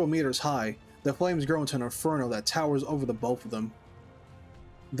 Swirling several meters high, the flames grow into an inferno that towers over the both of them.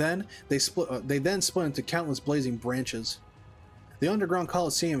 Then, they split into countless blazing branches. The underground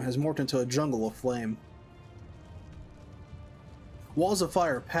coliseum has morphed into a jungle of flame. Walls of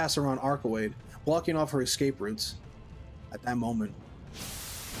fire pass around Arkawade, blocking off her escape routes. At that moment,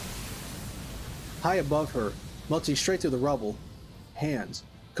 high above her, melting straight through the rubble, hands,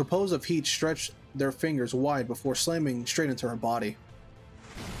 composed of heat, stretch their fingers wide before slamming straight into her body.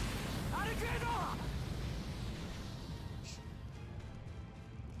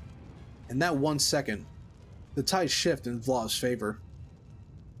 In that 1 second, the tides shift in Vlov's favor.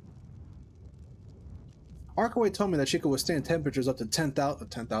 Arkawade told me that she could withstand temperatures up to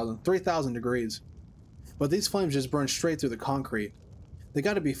 3,000 degrees. But these flames just burn straight through the concrete. They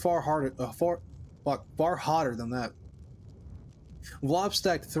gotta be far hotter than that. Vlov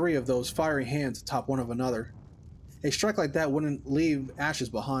stacked 3 of those fiery hands atop one of another. A strike like that wouldn't leave ashes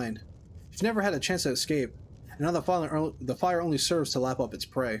behind. She never had a chance to escape, and now the fire only serves to lap up its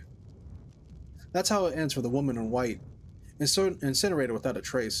prey. That's how it ends for the woman in white, incinerated without a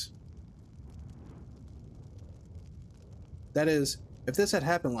trace. That is, if this had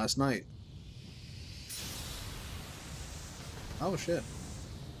happened last night. Oh shit.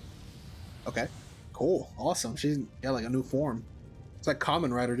 Okay. Cool. Awesome. She's got like a new form. It's like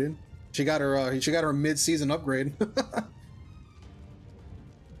Kamen Rider, dude. She got her mid-season upgrade.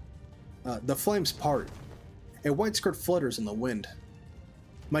 The flames part. A white skirt flutters in the wind.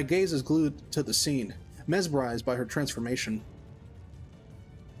 My gaze is glued to the scene, mesmerized by her transformation.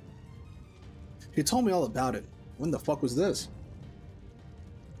 She told me all about it. When the fuck was this?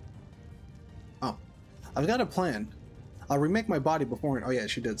 Oh. I've got a plan. I'll remake my body beforehand. Oh yeah,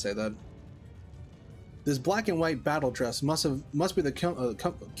 she did say that. This black and white battle dress must be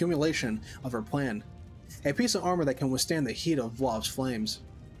the accumulation of her plan. A piece of armor that can withstand the heat of Vlov's flames.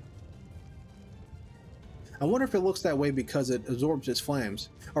 I wonder if it looks that way because it absorbs his flames,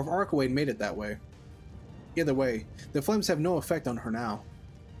 or if Arkawade made it that way. Either way, the flames have no effect on her now.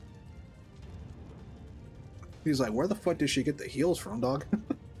 He's like, where the fuck did she get the heels from, dog?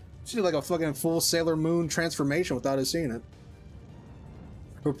 She did like a fucking full Sailor Moon transformation without us seeing it.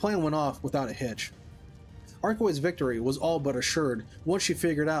 Her plan went off without a hitch. Arkawade's victory was all but assured once she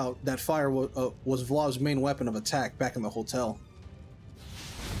figured out that fire was Vlov's main weapon of attack back in the hotel.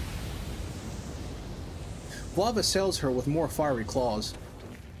 Vlov assails her with more fiery claws,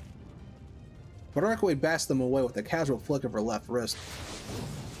 but Arkawade bats them away with a casual flick of her left wrist.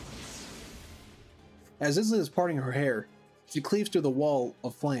 As Izzy is parting her hair, she cleaves through the wall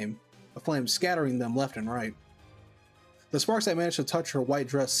of flame, scattering them left and right. The sparks that managed to touch her white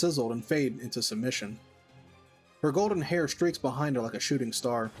dress sizzled and fade into submission. Her golden hair streaks behind her like a shooting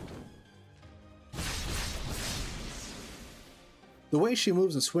star. The way she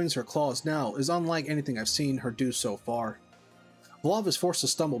moves and swings her claws now is unlike anything I've seen her do so far. Vlov is forced to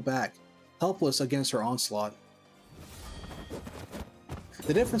stumble back, helpless against her onslaught.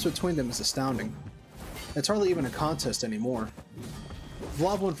 The difference between them is astounding. It's hardly even a contest anymore.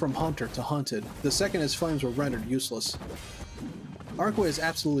 Vlov went from hunter to hunted the second his flames were rendered useless. Arkawade is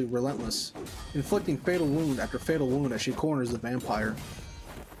absolutely relentless, inflicting fatal wound after fatal wound as she corners the vampire.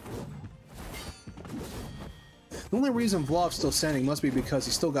 The only reason Vlov's still standing must be because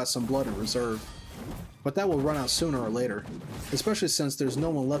he's still got some blood in reserve. but that will run out sooner or later, especially since there's no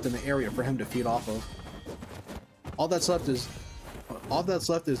one left in the area for him to feed off of. All that's left is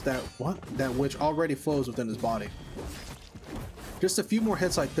that which already flows within his body. Just a few more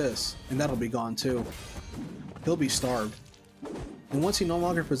hits like this, and that'll be gone too. He'll be starved. And once he no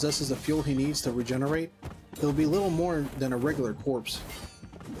longer possesses the fuel he needs to regenerate, he'll be little more than a regular corpse.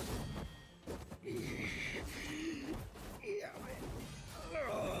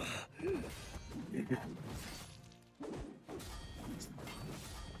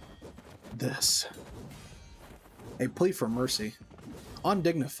 This. A plea for mercy.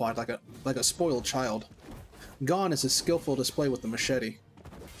 Undignified, like a spoiled child. Gone is his skillful display with the machete.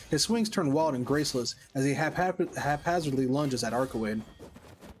 His swings turn wild and graceless as he haphazardly lunges at Arcoade.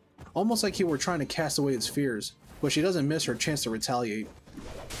 Almost like he were trying to cast away his fears, but she doesn't miss her chance to retaliate.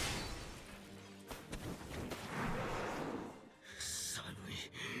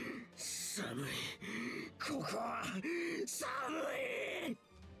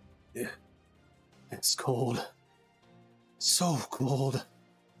 Yeah. It's cold. So cold.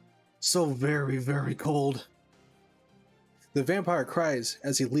 So very, very cold. The vampire cries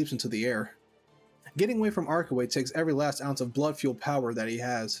as he leaps into the air. Getting away from Arcoade takes every last ounce of blood-fueled power that he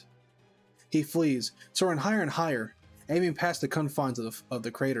has. He flees, soaring higher and higher, aiming past the confines of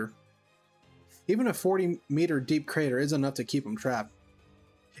the crater. Even a 40-meter deep crater is enough to keep him trapped.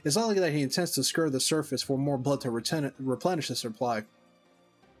 It's likely that he intends to skirt the surface for more blood to replenish his supply.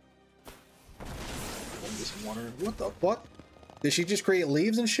 What the fuck? Did she just create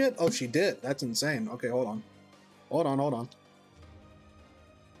leaves and shit? Oh, she did. That's insane. Okay, hold on. Hold on.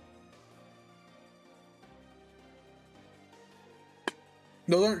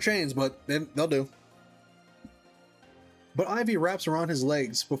 Those aren't chains, but they'll do. But ivy wraps around his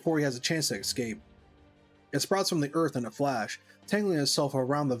legs before he has a chance to escape. It sprouts from the earth in a flash, tangling itself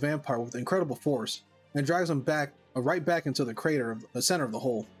around the vampire with incredible force, and drags him back, right back into the crater, the center of the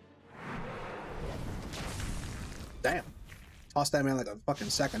hole. Damn. Toss that man like a fucking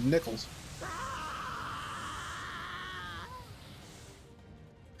sack of nickels.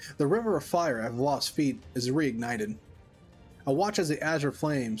 The river of fire at Vloth's feet is reignited. I watch as the azure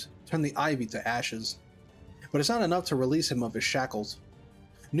flames turn the ivy to ashes. But it's not enough to release him of his shackles.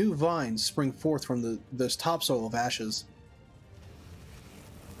 New vines spring forth from this topsoil of ashes.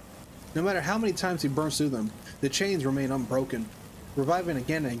 No matter how many times he burns through them, the chains remain unbroken, reviving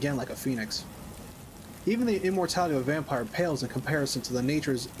again and again like a phoenix. Even the immortality of a vampire pales in comparison to the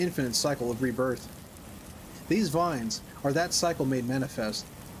nature's infinite cycle of rebirth. These vines are that cycle made manifest.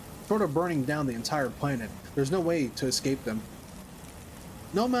 Short of burning down the entire planet, there's no way to escape them.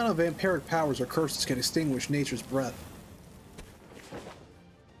 No amount of vampiric powers or curses can extinguish nature's breath.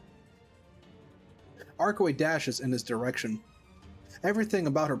 Arcoade dashes in this direction. Everything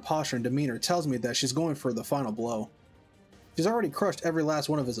about her posture and demeanor tells me that she's going for the final blow. She's already crushed every last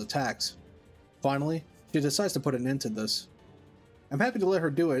one of his attacks. Finally, she decides to put an end to this. I'm happy to let her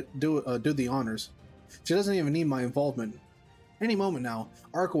do the honors. She doesn't even need my involvement. Any moment now,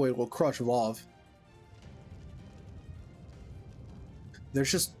 Arcoade will crush Vlov.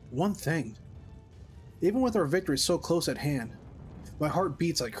 There's just one thing. Even with our victory so close at hand, my heart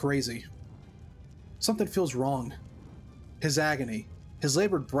beats like crazy. Something feels wrong. His agony, his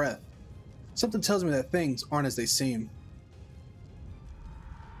labored breath. Something tells me that things aren't as they seem.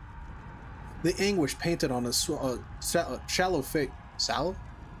 The anguish painted on his shallow face. Sallow?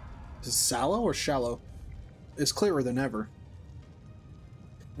 Is it sallow or shallow? Is clearer than ever.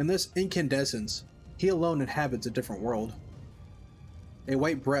 In this incandescence, he alone inhabits a different world. A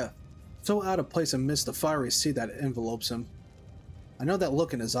white breath, so out of place amidst the fiery sea that envelopes him. I know that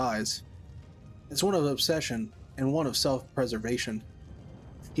look in his eyes. It's one of obsession and one of self-preservation.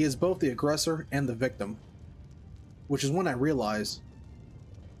 He is both the aggressor and the victim. Which is when I realize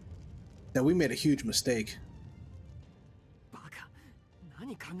that we made a huge mistake.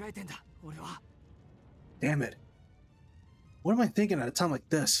 Damn it. What am I thinking at a time like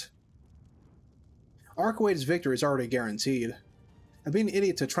this? Arcoade's victory is already guaranteed. I'd be an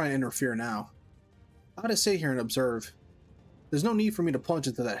idiot to try and interfere now. I gotta sit here and observe. There's no need for me to plunge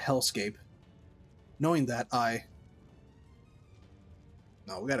into that hellscape. Knowing that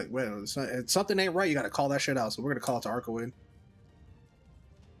No, we gotta... If something ain't right, you gotta call that shit out, so we're gonna call it to Arcoade.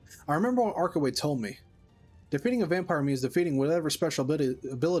 I remember what Arcoade told me. Defeating a vampire means defeating whatever special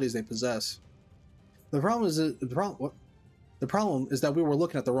abilities they possess. The problem is that we were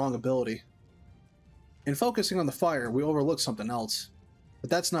looking at the wrong ability. In focusing on the fire, we overlooked something else. But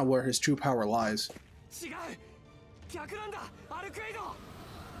that's not where his true power lies.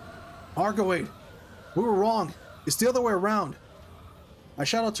 Arcoade! We were wrong! It's the other way around! I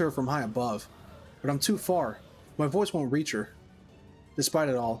shout out to her from high above. but I'm too far. My voice won't reach her. Despite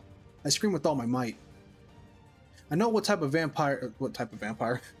it all, I scream with all my might. I know what type of vampire.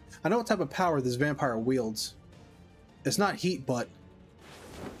 I know what type of power this vampire wields. It's not heat, but.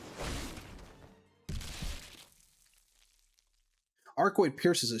 Archway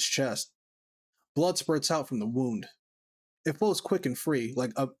pierces his chest. Blood spurts out from the wound. It flows quick and free,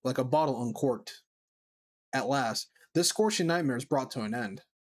 like a bottle uncorked. At last, this scorching nightmare is brought to an end.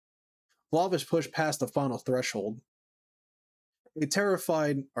 Vlav is pushed past the final threshold. A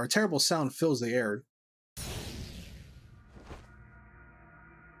terrible sound fills the air.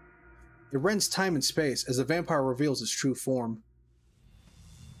 It rends time and space as the vampire reveals its true form.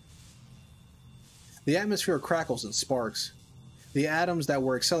 The atmosphere crackles and sparks. The atoms that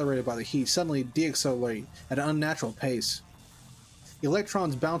were accelerated by the heat suddenly deaccelerate at an unnatural pace.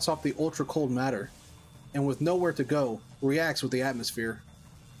 Electrons bounce off the ultra-cold matter, and with nowhere to go, reacts with the atmosphere.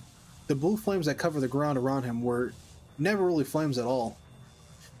 The blue flames that cover the ground around him were never really flames at all.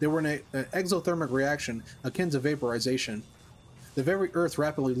 They were an exothermic reaction akin to vaporization, the very earth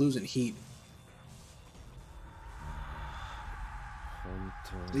rapidly losing heat.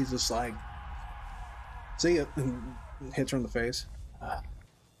 He's just like, see ya, and hits her in the face.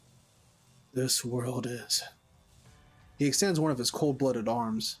 This world is. He extends one of his cold-blooded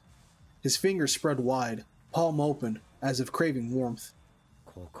arms. His fingers spread wide, palm open, as if craving warmth.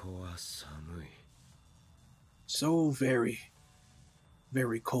 So very,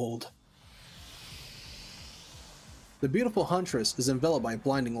 very cold. The beautiful huntress is enveloped by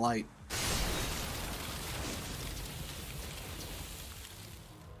blinding light.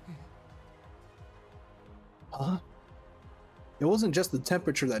 Huh? It wasn't just the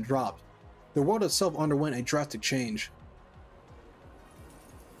temperature that dropped. The world itself underwent a drastic change.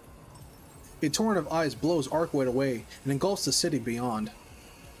 A torrent of ice blows Archway away and engulfs the city beyond.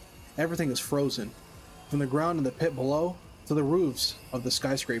 Everything is frozen, from the ground in the pit below to the roofs of the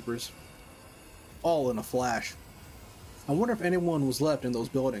skyscrapers. All in a flash. I wonder if anyone was left in those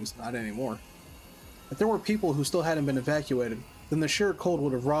buildings. Not anymore. If there were people who still hadn't been evacuated, then the sheer cold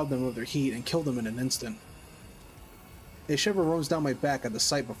would have robbed them of their heat and killed them in an instant. A shiver runs down my back at the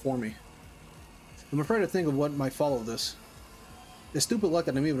sight before me. I'm afraid to think of what might follow this. It's stupid luck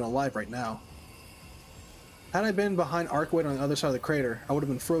that I'm even alive right now. Had I been behind Archway on the other side of the crater, I would have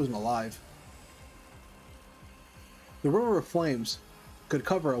been frozen alive. The river of flames could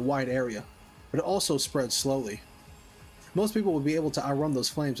cover a wide area, but it also spreads slowly. Most people would be able to outrun those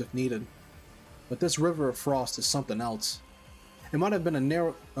flames if needed, but this river of frost is something else. It might have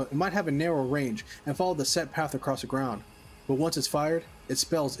a narrow range and follow the set path across the ground, but once it's fired, it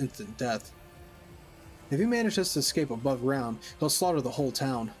spells instant death. If he manages to escape above ground, he'll slaughter the whole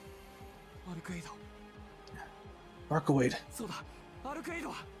town. Archway.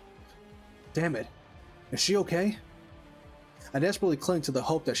 Damn it. Is she okay? I desperately cling to the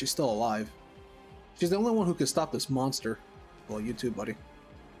hope that she's still alive. She's the only one who can stop this monster. Well, you too, buddy.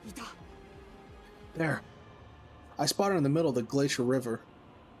 There. I spot her in the middle of the glacier river.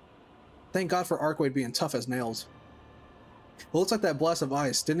 Thank God for Archway being tough as nails. It looks like that blast of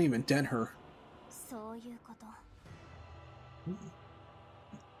ice didn't even dent her.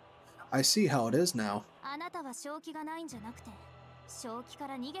 I see how it is now.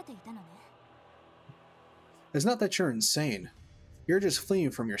 It's not that you're insane. You're just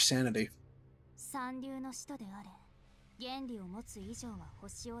fleeing from your sanity.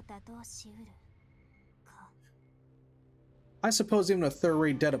 I suppose even a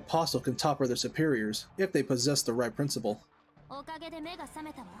third-rate dead apostle can topper their superiors, if they possess the right principle.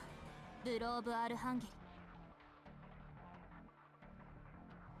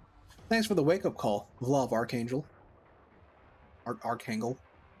 Thanks for the wake-up call, Vlav Archangel. Archangel?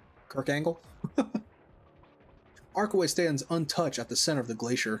 Kirkangle? Archway stands untouched at the center of the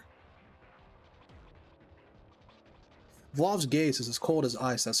glacier. Vlav's gaze is as cold as the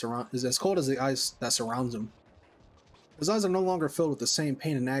ice that surrounds him. His eyes are no longer filled with the same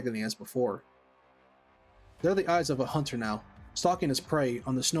pain and agony as before. They're the eyes of a hunter now, stalking his prey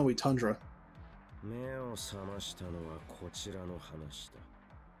on the snowy tundra.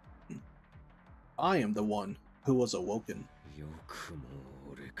 I am the one who was awoken.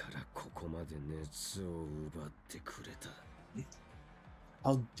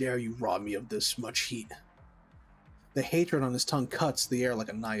 How dare you rob me of this much heat? The hatred on his tongue cuts the air like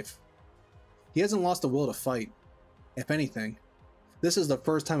a knife. He hasn't lost the will to fight. If anything, this is the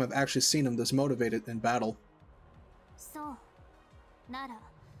first time I've actually seen him this motivated in battle.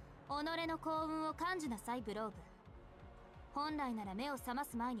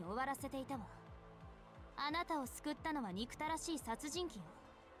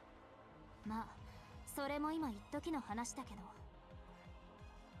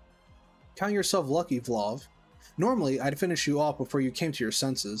 Count yourself lucky, Vlov. Normally, I'd finish you off before you came to your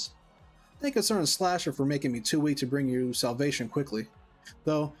senses. Thank a certain slasher for making me too weak to bring you salvation quickly.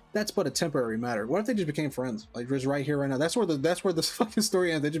 Though, that's but a temporary matter. What if they just became friends? Like, just right here, right now. That's where the fucking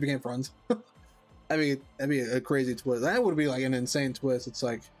story ends. They just became friends. I mean, that'd be a crazy twist. That would be like an insane twist. It's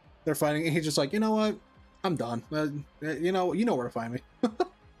like, they're fighting, and he's just like, you know what? I'm done. You know where to find me.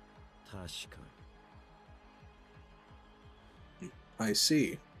 I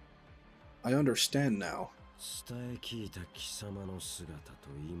see. I understand now.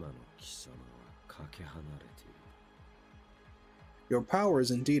 Your power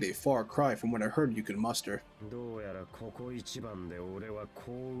is indeed a far cry from what I heard you could muster.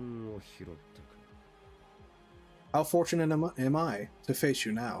 How fortunate am I to face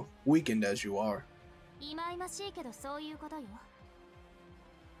you now, weakened as you are.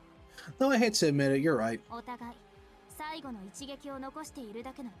 Though I hate to admit it, you're right.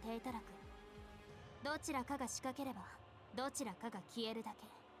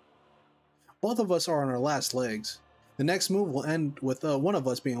 Both of us are on our last legs. The next move will end with one of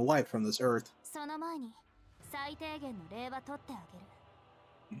us being wiped from this earth.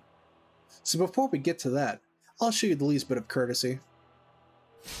 So before we get to that, I'll show you the least bit of courtesy.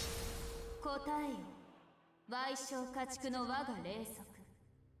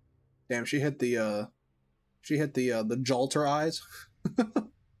 Damn, she hit the jolter eyes.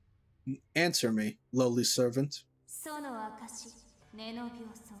 Answer me, lowly servant.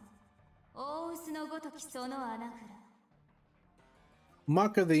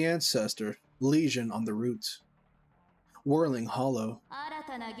 Mark of the ancestor, lesion on the root. Whirling hollow.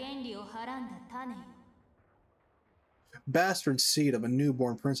 Bastard seed of a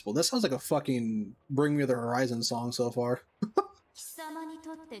newborn principle. This sounds like a fucking Bring Me the Horizon song so far.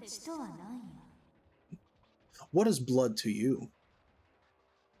 What is blood to you?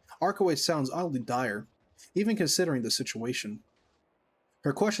 Arkaway sounds oddly dire, even considering the situation.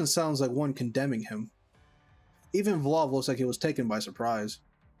 Her question sounds like one condemning him. Even Vlov looks like he was taken by surprise.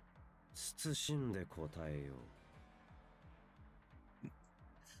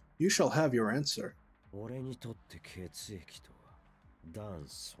 You shall have your answer.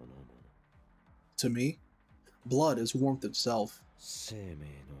 To me, blood is warmth itself.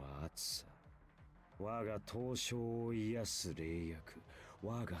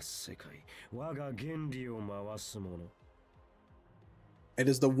 It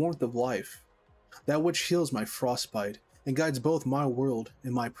is the warmth of life, that which heals my frostbite and guides both my world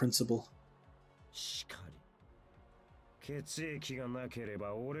and my principle.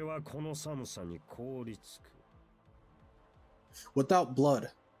 Without blood,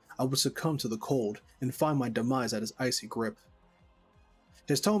 I would succumb to the cold and find my demise at his icy grip.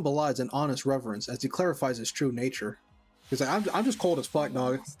 His tone belies an honest reverence as he clarifies his true nature. He's like, I'm just cold as fuck,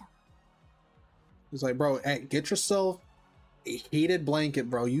 dog. He's like, bro, hey, get yourself a heated blanket,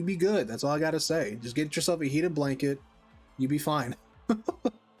 bro. You be good. That's all I gotta say. Just get yourself a heated blanket. You be fine.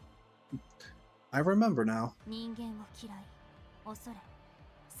 I remember now.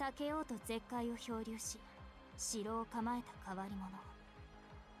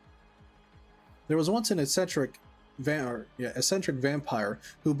 There was once an eccentric vampire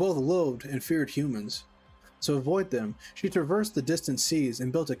who both loathed and feared humans. To avoid them, she traversed the distant seas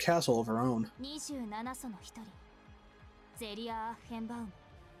and built a castle of her own.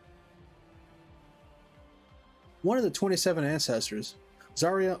 One of the 27 ancestors,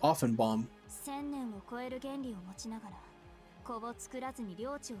 Zarya Offenbaum,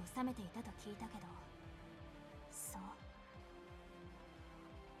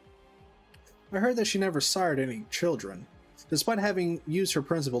 I heard that she never sired any children, despite having used her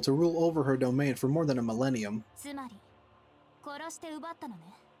principle to rule over her domain for more than a millennium.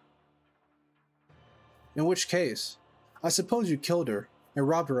 In which case, I suppose you killed her and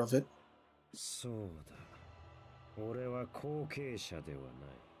robbed her of it.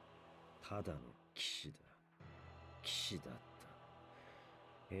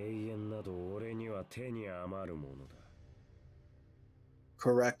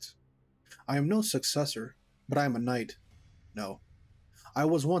 Correct. I am no successor, but I am a knight. No, I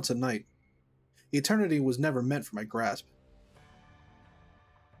was once a knight. Eternity was never meant for my grasp.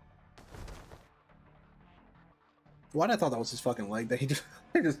 Why'd I thought that was his fucking leg that he just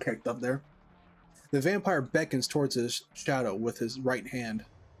kicked up there? The vampire beckons towards his shadow with his right hand.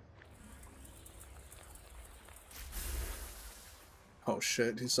 Oh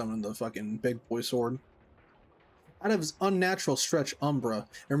shit, he summoned the fucking big boy sword. Out of his unnatural stretch umbra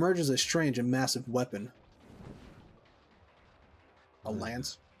emerges a strange and massive weapon. A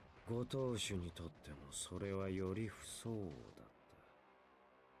lance?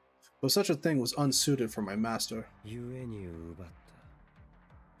 But such a thing was unsuited for my master.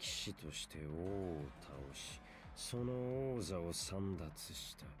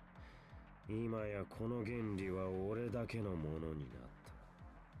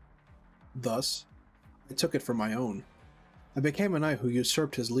 Thus, I took it for my own. I became a knight who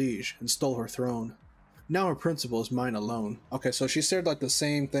usurped his liege and stole her throne. Now her principal is mine alone. Okay, so she shared like the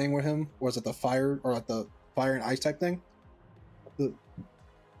same thing with him, or is it the fire, or like the fire and ice type thing? That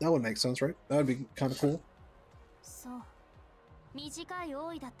would make sense, right? That would be kind of cool.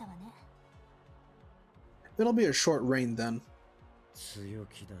 It'll be a short reign then.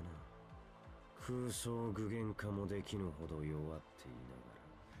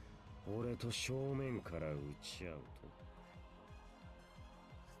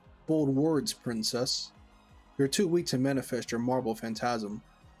 Bold words, princess. You're too weak to manifest your marble phantasm,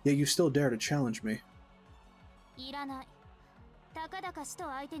 yet you still dare to challenge me.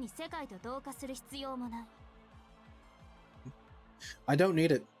 I don't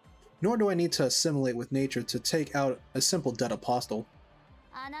need it, nor do I need to assimilate with nature to take out a simple dead apostle.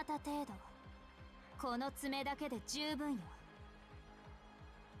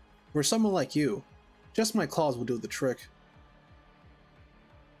 For someone like you, just my claws will do the trick.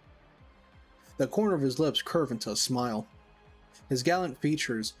 The corner of his lips curve into a smile. His gallant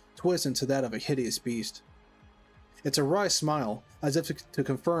features twist into that of a hideous beast. It's a wry smile, as if to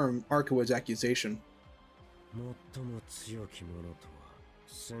confirm Arkuid's accusation.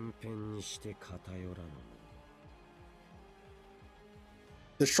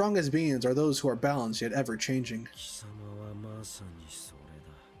 The strongest beings are those who are balanced yet ever-changing.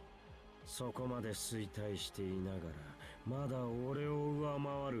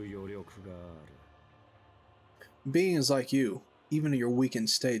 Beings like you, even in your weakened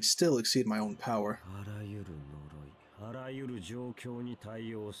state, still exceed my own power.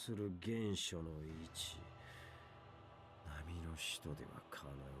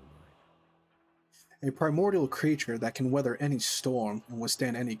 A primordial creature that can weather any storm and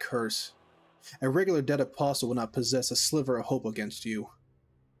withstand any curse. A regular dead apostle will not possess a sliver of hope against you.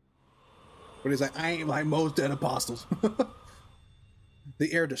 But he's like, I ain't like most dead apostles.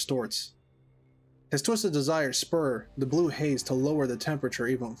 The air distorts. His twisted desires spur the blue haze to lower the temperature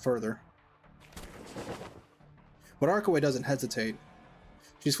even further. But Arkuid doesn't hesitate.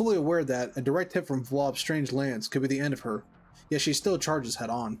 She's fully aware that a direct hit from Vlob's strange lance could be the end of her, yet she still charges head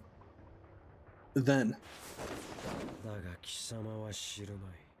on. Then,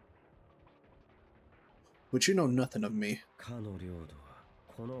 but you know nothing of me.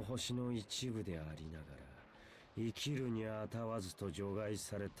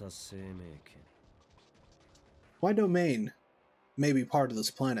 My domain may be part of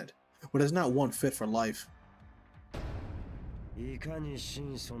this planet, but is not one fit for life.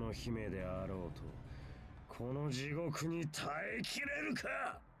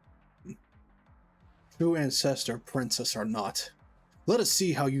 True ancestor, princess or not, let us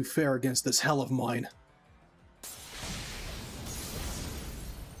see how you fare against this hell of mine.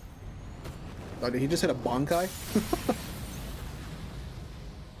 Oh, did he just hit a Bankai?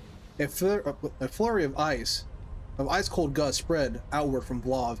 A flurry of ice-cold gusts spread outward from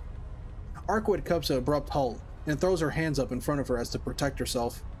Vlov. Arkuid comes to an abrupt halt and throws her hands up in front of her as to protect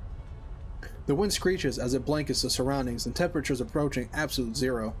herself. The wind screeches as it blankets the surroundings and temperatures approaching absolute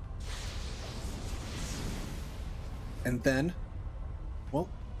zero. And then, well,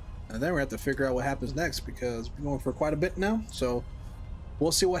 we have to figure out what happens next because we're going for quite a bit now, so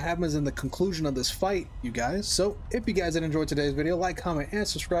we'll see what happens in the conclusion of this fight, you guys. So, if you guys did enjoy today's video, like, comment, and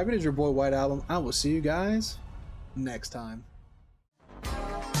subscribe. It is your boy, White Album. I will see you guys next time.